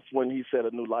that's when he said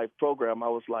a new life program. I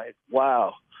was like,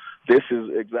 wow, this is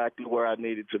exactly where I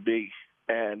needed to be.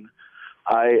 And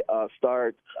I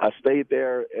stayed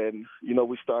there, and,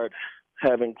 we started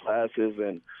having classes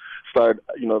and start,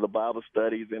 the Bible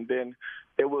studies. And then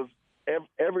it was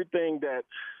everything that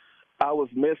I was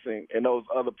missing in those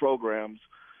other programs,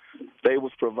 they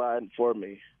was providing for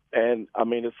me. And,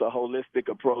 it's a holistic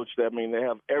approach. They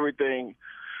have everything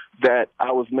that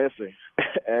I was missing.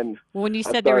 And when you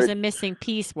said there was a missing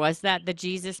piece, was that the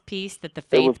Jesus piece, that the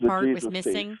faith part was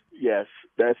missing? Piece. Yes,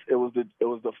 it was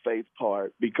the faith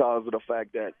part, because of the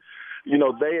fact that,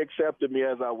 they accepted me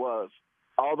as I was.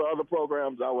 All the other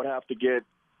programs I would have to get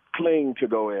clean to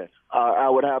go in. I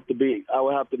would have to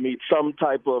meet some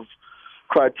type of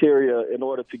criteria in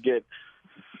order to get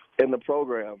in the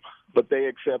program. But they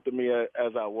accepted me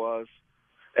as I was,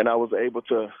 and I was able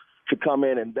to come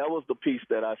in, and that was the piece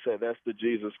that I said, that's the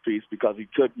Jesus piece, because he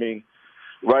took me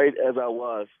right as I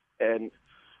was. And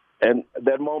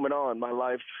that moment on, my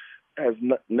life has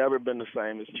never been the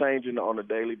same. It's changing on a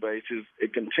daily basis.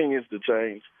 It continues to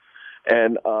change.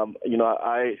 And,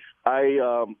 I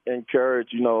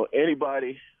encourage,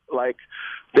 anybody, like,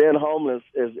 being homeless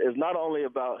is not only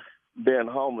about being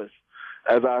homeless.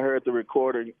 As I heard the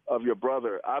recording of your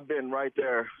brother, I've been right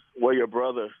there where your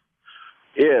brother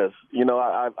is.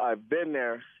 I've been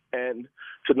there, and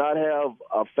to not have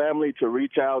a family to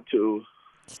reach out to,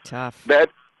 it's tough.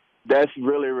 That's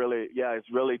really, really, it's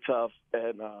really tough.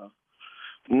 And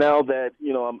now that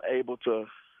I'm able to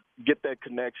get that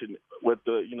connection with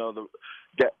the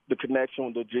connection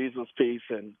with the Jesus piece,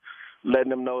 and letting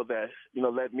them know that,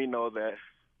 let me know that,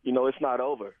 it's not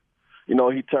over.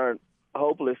 He turned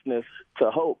hopelessness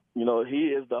to hope. He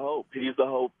is the hope. He's the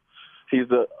hope. He's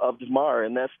of tomorrow,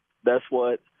 and that's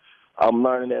what I'm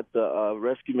learning at the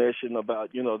rescue mission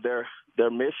about. Their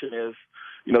mission is,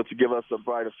 to give us a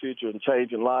brighter future and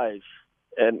changing lives,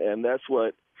 and that's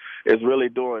what is really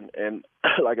doing. And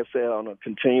like I said, on a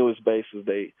continuous basis,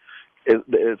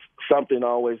 it's something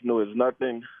always new. It's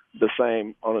nothing the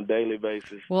same on a daily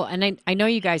basis. Well, and I know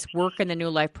you guys work in the New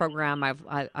Life program.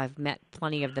 I've met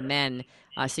plenty of the men.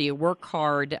 So you work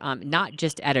hard, not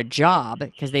just at a job,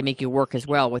 because they make you work as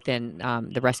well within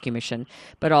the rescue mission,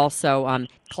 but also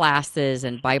classes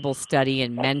and Bible study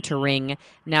and mentoring.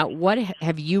 Now, what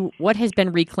has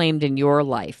been reclaimed in your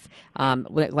life?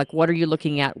 Like, what are you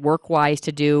looking at work-wise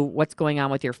to do? What's going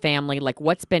on with your family? Like,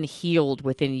 what's been healed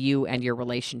within you and your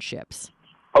relationships?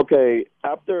 Okay,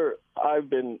 after I've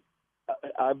been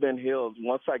healed.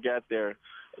 Once I got there,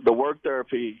 the work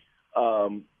therapy,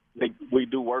 we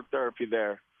do work therapy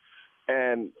there,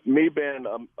 and me being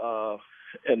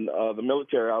in the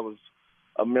military, I was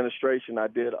administration. I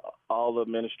did all the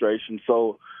administration.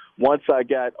 So once I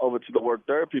got over to the work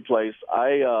therapy place,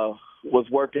 I was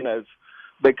working as,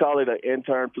 they call it an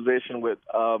intern position with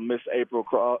Miss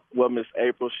April. Miss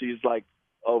April, she's like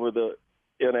over the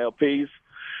NLPs.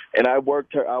 And I was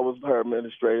her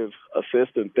administrative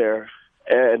assistant there.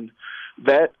 And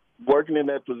that, working in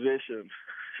that position,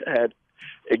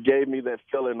 it gave me that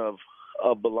feeling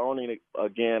of belonging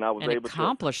again. I was able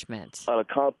accomplishment.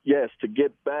 Yes, to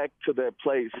get back to that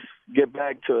place, get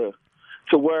back to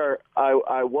where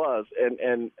I was,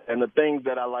 and the things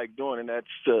that I like doing, and that's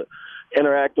to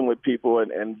interacting with people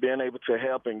and being able to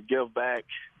help and give back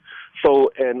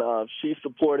So, and she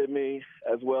supported me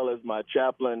as well as my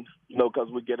chaplain, because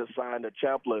we get assigned a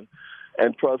chaplain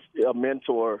and plus a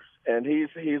mentor, and he's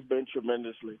been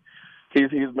tremendously. He's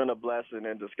been a blessing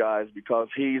in disguise because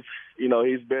he's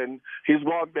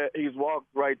walked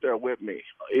right there with me.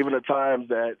 Even the times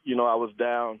that I was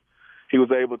down, he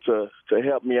was able to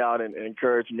help me out and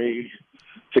encourage me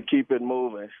to keep it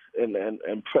moving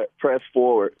and press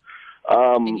forward.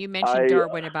 And you mentioned,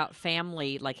 Darwin, about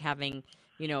family, like having,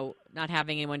 not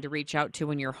having anyone to reach out to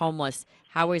when you're homeless.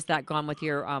 How has that gone with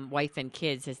your wife and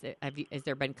kids? Has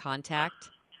there been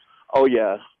contact? Oh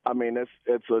yeah, I mean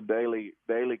it's a daily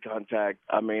contact.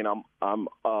 I mean I'm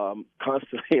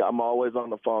constantly, I'm always on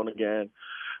the phone again.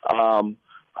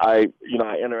 I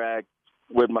interact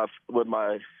with my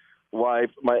wife.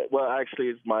 Actually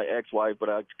it's my ex-wife, but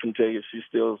I continue. She's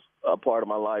still a part of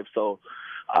my life, so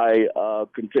I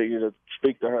continue to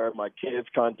speak to her. My kids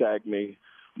contact me.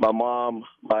 My mom,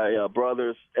 my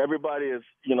brothers, everybody is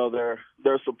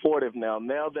they're supportive now.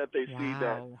 Now that they see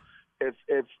that it's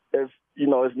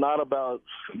not about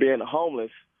being homeless.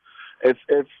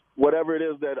 It's whatever it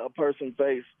is that a person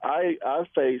faces. I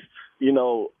faced,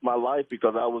 my life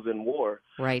because I was in war.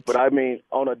 Right. But I mean,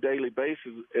 on a daily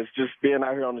basis, it's just being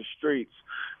out here on the streets.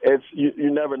 It's you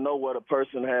never know what a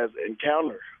person has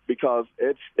encountered because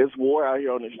it's war out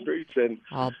here on the streets. And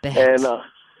I'll bet. And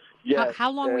yes.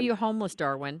 How long were you homeless,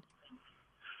 Darwin?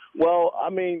 Well, I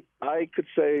mean, I could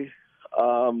say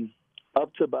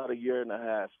up to about a year and a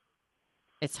half.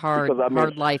 It's hard,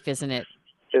 hard life, isn't it?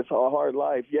 It's a hard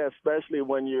life, yeah, especially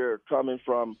when you're coming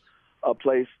from a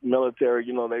place, military,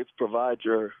 they provide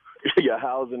your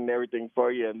housing and everything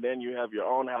for you, and then you have your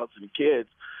own house and kids.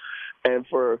 And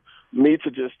for me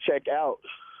to just check out,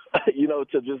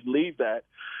 to just leave that,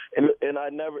 and I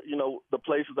never, the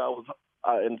places I was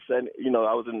I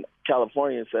was in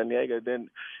California, in San Diego, then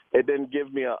it didn't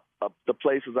give me the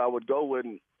places I would go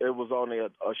when it was only a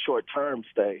short-term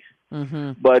stay.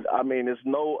 Mm-hmm. But I mean, I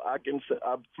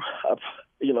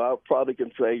probably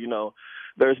can say,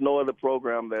 there's no other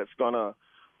program that's going to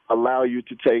allow you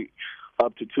to take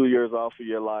up to 2 years off of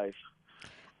your life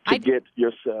to get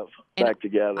yourself back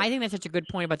together. I think that's such a good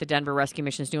point about the Denver Rescue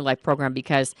Mission's New Life program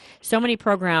because so many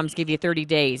programs give you 30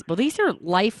 days. Well, these are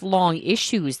lifelong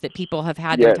issues that people have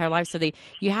had their entire life, so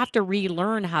you have to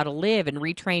relearn how to live and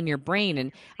retrain your brain.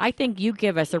 And I think you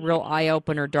give us a real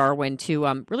eye-opener, Darwin,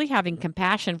 to really having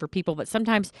compassion for people, but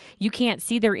sometimes you can't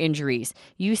see their injuries.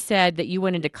 You said that you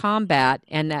went into combat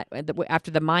and that after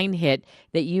the mine hit,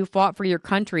 that you fought for your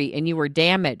country and you were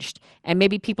damaged. And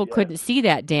maybe people couldn't see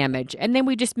that damage. And then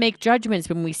we just make judgments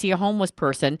when we see a homeless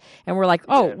person and we're like,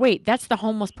 oh, wait, that's the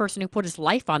homeless person who put his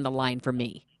life on the line for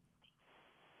me.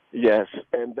 Yes,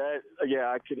 and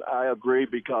I agree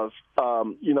because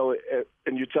and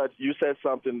you said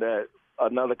something that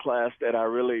another class that I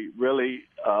really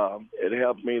it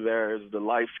helped me there is the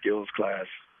life skills class.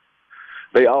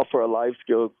 They offer a life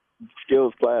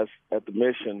skills class at the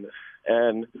mission,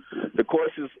 and the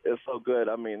course is so good.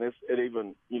 I mean, it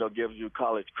even gives you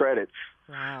college credits.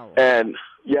 Wow. And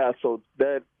so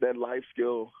that life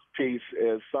skill piece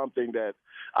is something that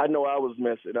I know I was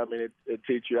missing. I mean, it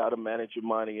teaches you how to manage your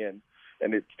money and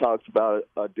it talks about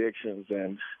addictions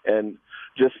and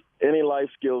just any life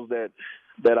skills that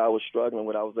I was struggling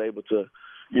with. I was able to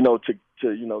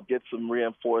get some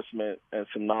reinforcement and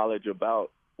some knowledge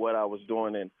about what I was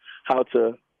doing and how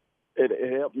to.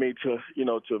 It helped me to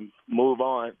to move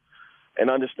on and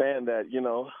understand that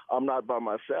I'm not by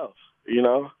myself.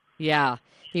 Yeah,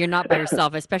 you're not by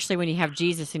yourself, especially when you have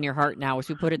Jesus in your heart now, as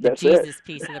we put it, the Jesus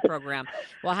piece of the program.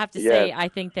 Well, I have to say, I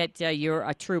think that you're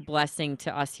a true blessing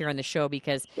to us here on the show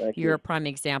because you're a prime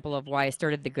example of why I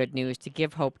started the Good News, to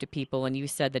give hope to people. And you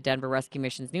said the Denver Rescue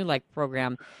Mission's New Life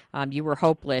program, you were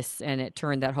hopeless, and it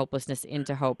turned that hopelessness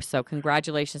into hope. So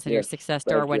congratulations on your success,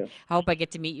 Darwin. I hope I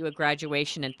get to meet you at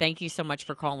graduation, and thank you so much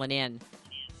for calling in.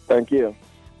 Thank you.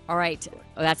 All right.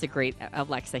 Oh, that's a great,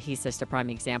 Alexa. He's just a prime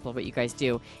example of what you guys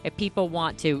do. If people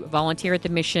want to volunteer at the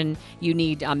mission, you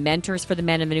need mentors for the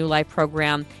Men in the New Life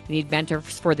program. You need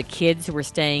mentors for the kids who are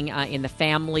staying in the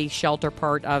family shelter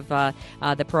part of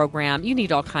the program. You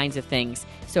need all kinds of things.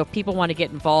 So if people want to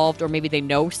get involved or maybe they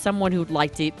know someone who'd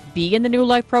like to be in the New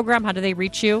Life program, how do they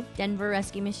reach you?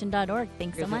 DenverRescueMission.org.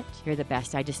 Thanks so much. You're the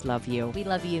best. I just love you. We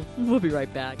love you. We'll be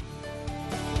right back.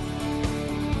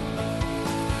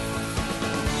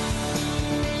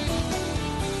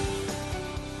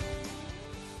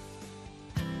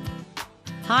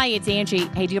 Hi, it's Angie.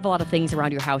 Hey, do you have a lot of things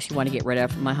around your house you want to get rid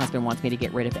of? My husband wants me to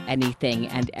get rid of anything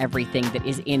and everything that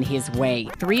is in his way.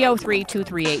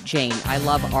 303-238-JANE. I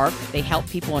love ARC. They help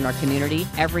people in our community.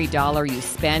 Every dollar you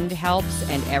spend helps,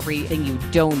 and everything you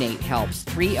donate helps.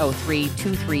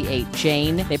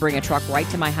 303-238-JANE. They bring a truck right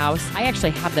to my house. I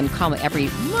actually have them come every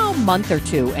month or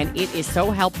two, and it is so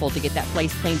helpful to get that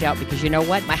place cleaned out because you know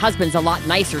what? My husband's a lot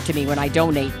nicer to me when I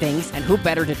donate things, and who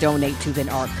better to donate to than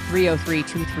ARC?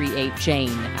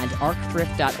 303-238-JANE. And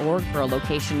arcthrift.org for a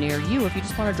location near you if you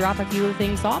just want to drop a few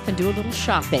things off and do a little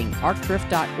shopping.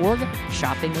 Arcthrift.org,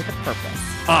 shopping with a purpose.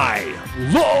 I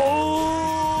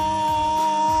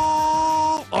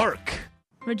love ARC.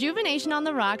 Rejuvenation on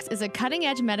the Rocks is a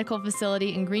cutting-edge medical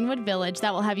facility in Greenwood Village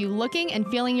that will have you looking and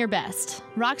feeling your best.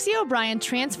 Roxy O'Brien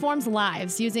transforms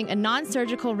lives using a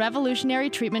non-surgical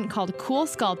revolutionary treatment called Cool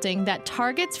Sculpting that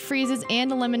targets, freezes,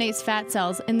 and eliminates fat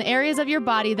cells in the areas of your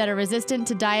body that are resistant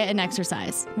to diet and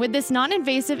exercise. With this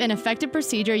non-invasive and effective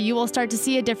procedure, you will start to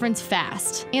see a difference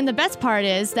fast. And the best part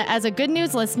is that as a Good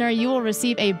News listener, you will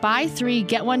receive a buy 3,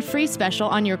 get 1 free special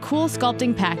on your Cool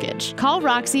Sculpting package. Call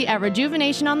Roxy at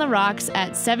Rejuvenation on the Rocks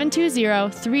at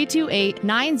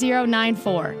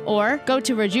 720-328-9094 or go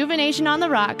to Rejuvenation on the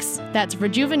Rocks, that's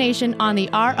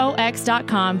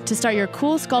rejuvenationontherox.com to start your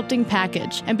Cool Sculpting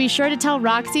package. And be sure to tell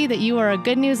Roxy that you are a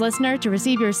Good News listener to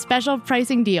receive your special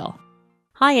pricing deal.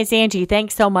 Hi, it's Angie.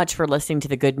 Thanks so much for listening to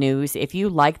The Good News. If you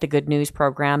like The Good News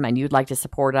program and you'd like to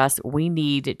support us, we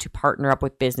need to partner up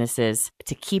with businesses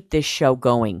to keep this show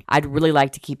going. I'd really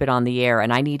like to keep it on the air,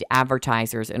 and I need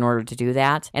advertisers in order to do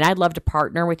that. And I'd love to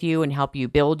partner with you and help you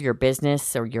build your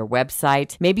business or your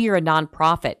website. Maybe you're a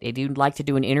nonprofit and you'd like to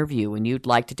do an interview and you'd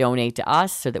like to donate to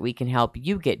us so that we can help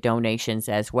you get donations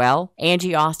as well.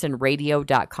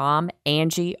 AngieAustinRadio.com,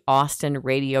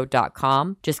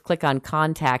 AngieAustinRadio.com. Just click on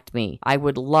Contact Me. I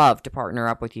would love to partner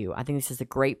up with you. I think this is a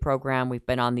great program. We've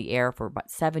been on the air for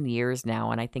about 7 years now,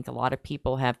 and I think a lot of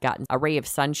people have gotten a ray of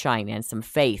sunshine and some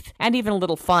faith and even a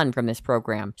little fun from this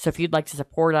program. So if you'd like to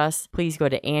support us, please go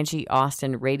to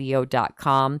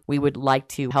AngieAustinRadio.com. We would like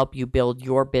to help you build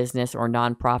your business or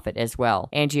nonprofit as well.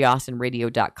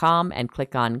 AngieAustinRadio.com and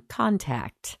click on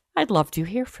Contact. I'd love to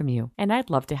hear from you, and I'd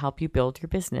love to help you build your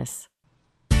business.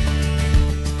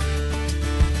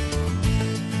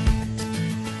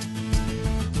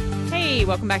 Hey,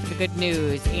 welcome back to The Good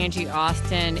News. Angie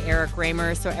Austin, Eric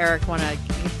Raymer. So, Eric, want to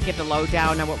give the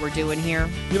lowdown on what we're doing here?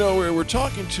 You know, we're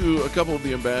talking to a couple of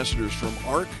the ambassadors from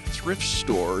ARC Thrift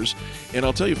Stores. And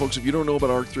I'll tell you, folks, if you don't know about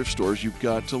ARC Thrift Stores, you've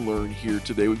got to learn here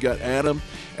today. We've got Adam.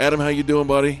 Adam, how you doing,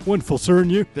 buddy? Wonderful, sir,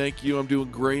 and you? Thank you. I'm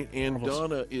doing great. And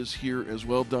Donna is here as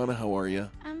well. Donna, how are you?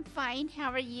 I'm fine.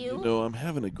 How are you? You know, I'm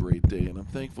having a great day, and I'm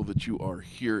thankful that you are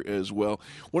here as well.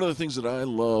 One of the things that I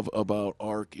love about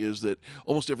ARC is that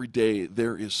almost every day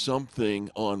there is something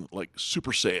on, like,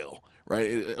 super sale,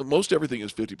 right? Most everything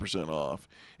is 50% off.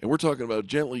 And we're talking about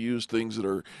gently used things that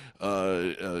are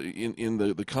in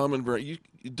the common variety.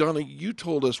 Donna, you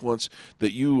told us once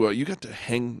that you got to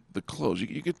hang the clothes.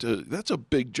 You get to, that's a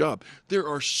big job. There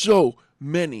are so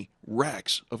many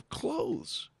racks of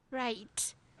clothes.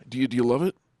 Right. Do you love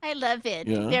it? I love it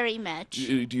very much.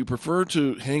 Do you prefer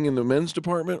to hang in the men's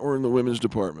department or in the women's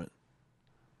department?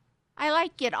 I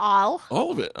like it all. All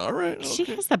of it. All right. Okay. She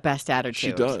has the best attitude.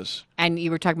 She does. And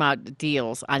you were talking about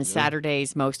deals. On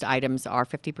Saturdays, most items are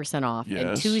 50% off. Yes.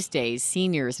 And Tuesdays,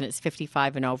 seniors, and it's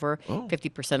 55 and over,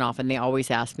 50% off. And they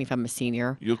always ask me if I'm a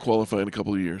senior. You'll qualify in a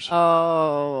couple of years.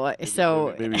 Oh,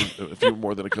 so... Maybe a few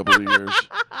more than a couple of years.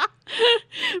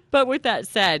 But with that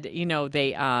said, you know,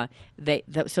 so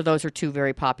those are two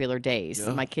very popular days.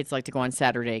 Yeah. My kids like to go on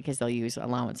Saturday because they'll use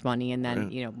allowance money, and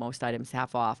then, you know, most items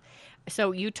half off.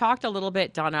 So you talked a little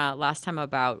bit, Donna, last time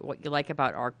about what you like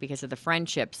about ARC because of the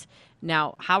friendships.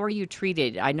 Now, how are you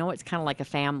treated? I know it's kind of like a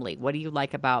family. What do you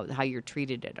like about how you're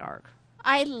treated at ARC?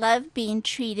 I love being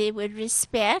treated with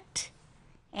respect,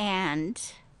 and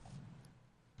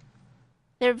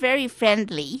they're very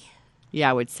friendly.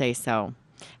 Yeah, I would say so.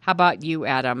 How about you,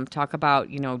 Adam? Talk about,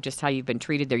 you know, just how you've been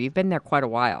treated there. You've been there quite a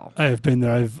while. I have been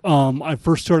there. I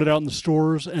first started out in the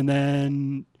stores, and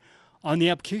then on the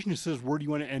application it says, where do you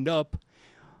want to end up?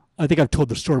 I think I've told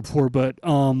the story before, but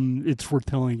it's worth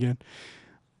telling again.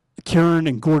 Karen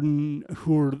and Gordon,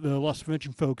 who are the loss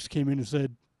prevention folks, came in and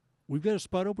said, we've got a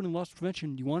spot open in loss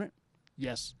prevention. Do you want it?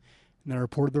 Yes. And then I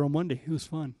reported there on Monday. It was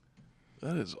fun.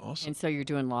 That is awesome. And so you're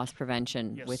doing loss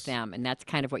prevention with them, and that's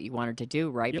kind of what you wanted to do,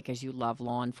 right? Yep. Because you love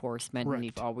law enforcement, and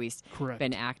you've always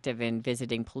been active in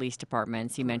visiting police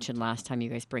departments. You mentioned last time you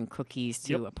guys bring cookies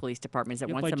to a police department. Is it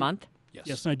once a month?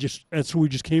 Yes, and that's where we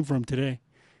just came from today.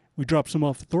 We dropped some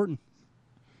off at Thornton.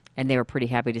 And they were pretty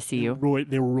happy to see you?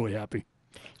 They were really happy.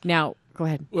 Now, go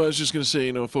ahead. Well, I was just going to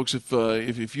say, folks, if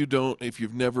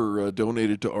you've never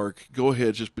donated to ARC, go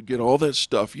ahead, just get all that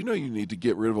stuff. You need to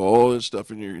get rid of all that stuff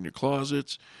in your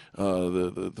closets,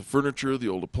 the furniture, the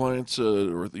old appliance,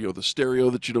 or the stereo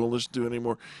that you don't listen to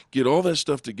anymore. Get all that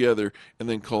stuff together, and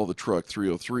then call the truck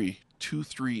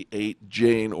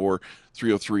 303-238-JANE or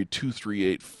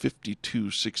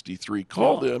 303-238-5263.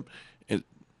 Call them.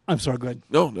 I'm sorry, go ahead.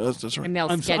 No, that's right. And they'll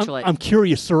schedule it. I'm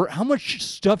curious, sir. How much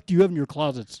stuff do you have in your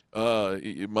closets?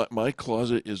 My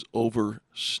closet is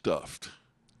overstuffed.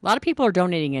 A lot of people are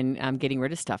donating and getting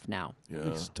rid of stuff now. Yeah.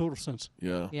 Makes total sense.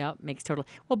 Yeah. Yeah, makes total.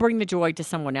 Well, bring the joy to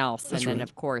someone else. That's and then, right.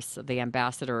 of course, the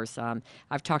ambassadors.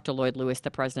 I've talked to Lloyd Lewis,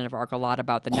 the president of ARC, a lot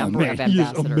about the number of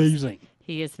ambassadors. He is amazing.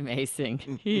 He is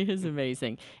amazing. He is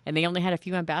amazing. And they only had a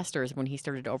few ambassadors when he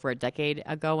started over a decade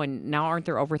ago, and now aren't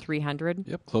there over 300?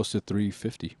 Yep, close to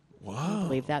 350. Wow. I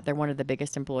believe that. They're one of the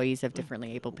biggest employees of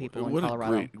differently able people in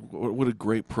Colorado. What a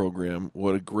great program.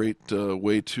 What a great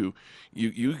way to,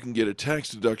 you can get a tax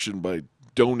deduction by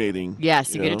donating.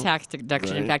 Yes, you get a tax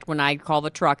deduction. Right. In fact, when I call the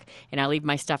truck and I leave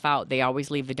my stuff out, they always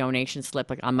leave the donation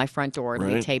slip on my front door and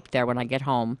be taped there when I get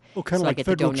home. Oh, kind of so like I get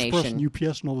Federal the Express donation. and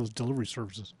UPS and all those delivery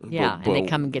services. Yeah, and they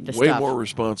come and get the way stuff. Way more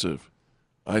responsive,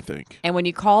 I think. And when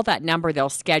you call that number, they'll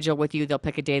schedule with you. They'll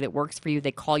pick a day that works for you.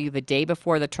 They call you the day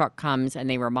before the truck comes, and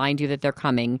they remind you that they're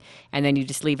coming. And then you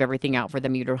just leave everything out for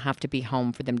them. You don't have to be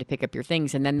home for them to pick up your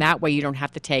things. And then that way you don't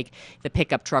have to take the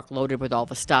pickup truck loaded with all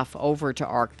the stuff over to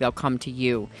ARC. They'll come to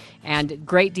you. And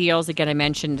great deals. Again, I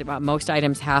mentioned most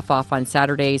items half off on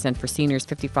Saturdays and for seniors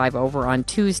 55 over on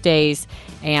Tuesdays.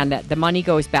 And the money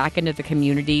goes back into the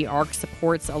community. ARC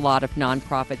supports a lot of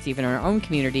nonprofits, even in our own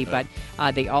community, but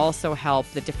they also help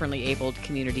the differently abled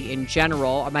community in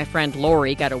general. My friend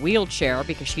Lori got a wheelchair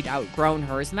because she'd outgrown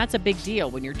hers, and that's a big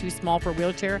deal. When you're too small for a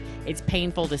wheelchair, it's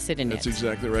painful to sit in That's it.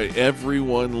 exactly right.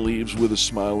 Everyone leaves with a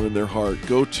smile in their heart.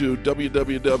 Go to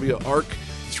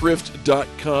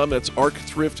www.arcthrift.com. That's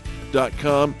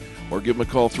arcthrift.com, or give them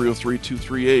a call,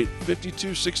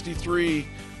 303-238-5263,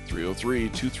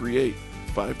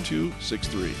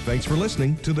 303-238-5263. Thanks for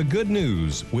listening to The Good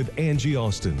News with Angie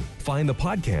Austin. Find the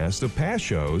podcast of past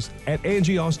shows at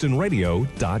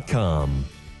angieaustinradio.com.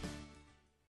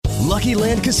 Lucky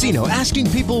Land Casino,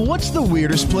 asking people, what's the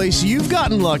weirdest place you've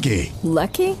gotten lucky?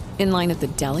 Lucky? In line at the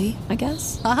deli, I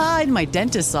guess? Aha, in my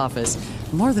dentist's office.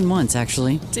 More than once,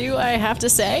 actually. Do I have to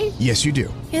say? Yes, you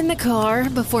do. In the car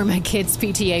before my kids'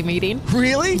 PTA meeting.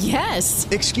 Really? Yes.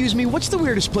 Excuse me, what's the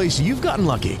weirdest place you've gotten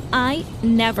lucky? I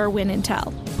never win and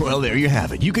tell. Well, there you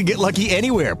have it. You can get lucky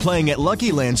anywhere, playing at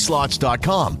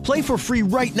LuckyLandSlots.com. Play for free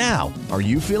right now. Are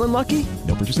you feeling lucky?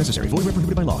 No purchase necessary. Void where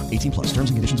prohibited by law. 18+. Terms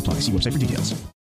and conditions apply. See website for details.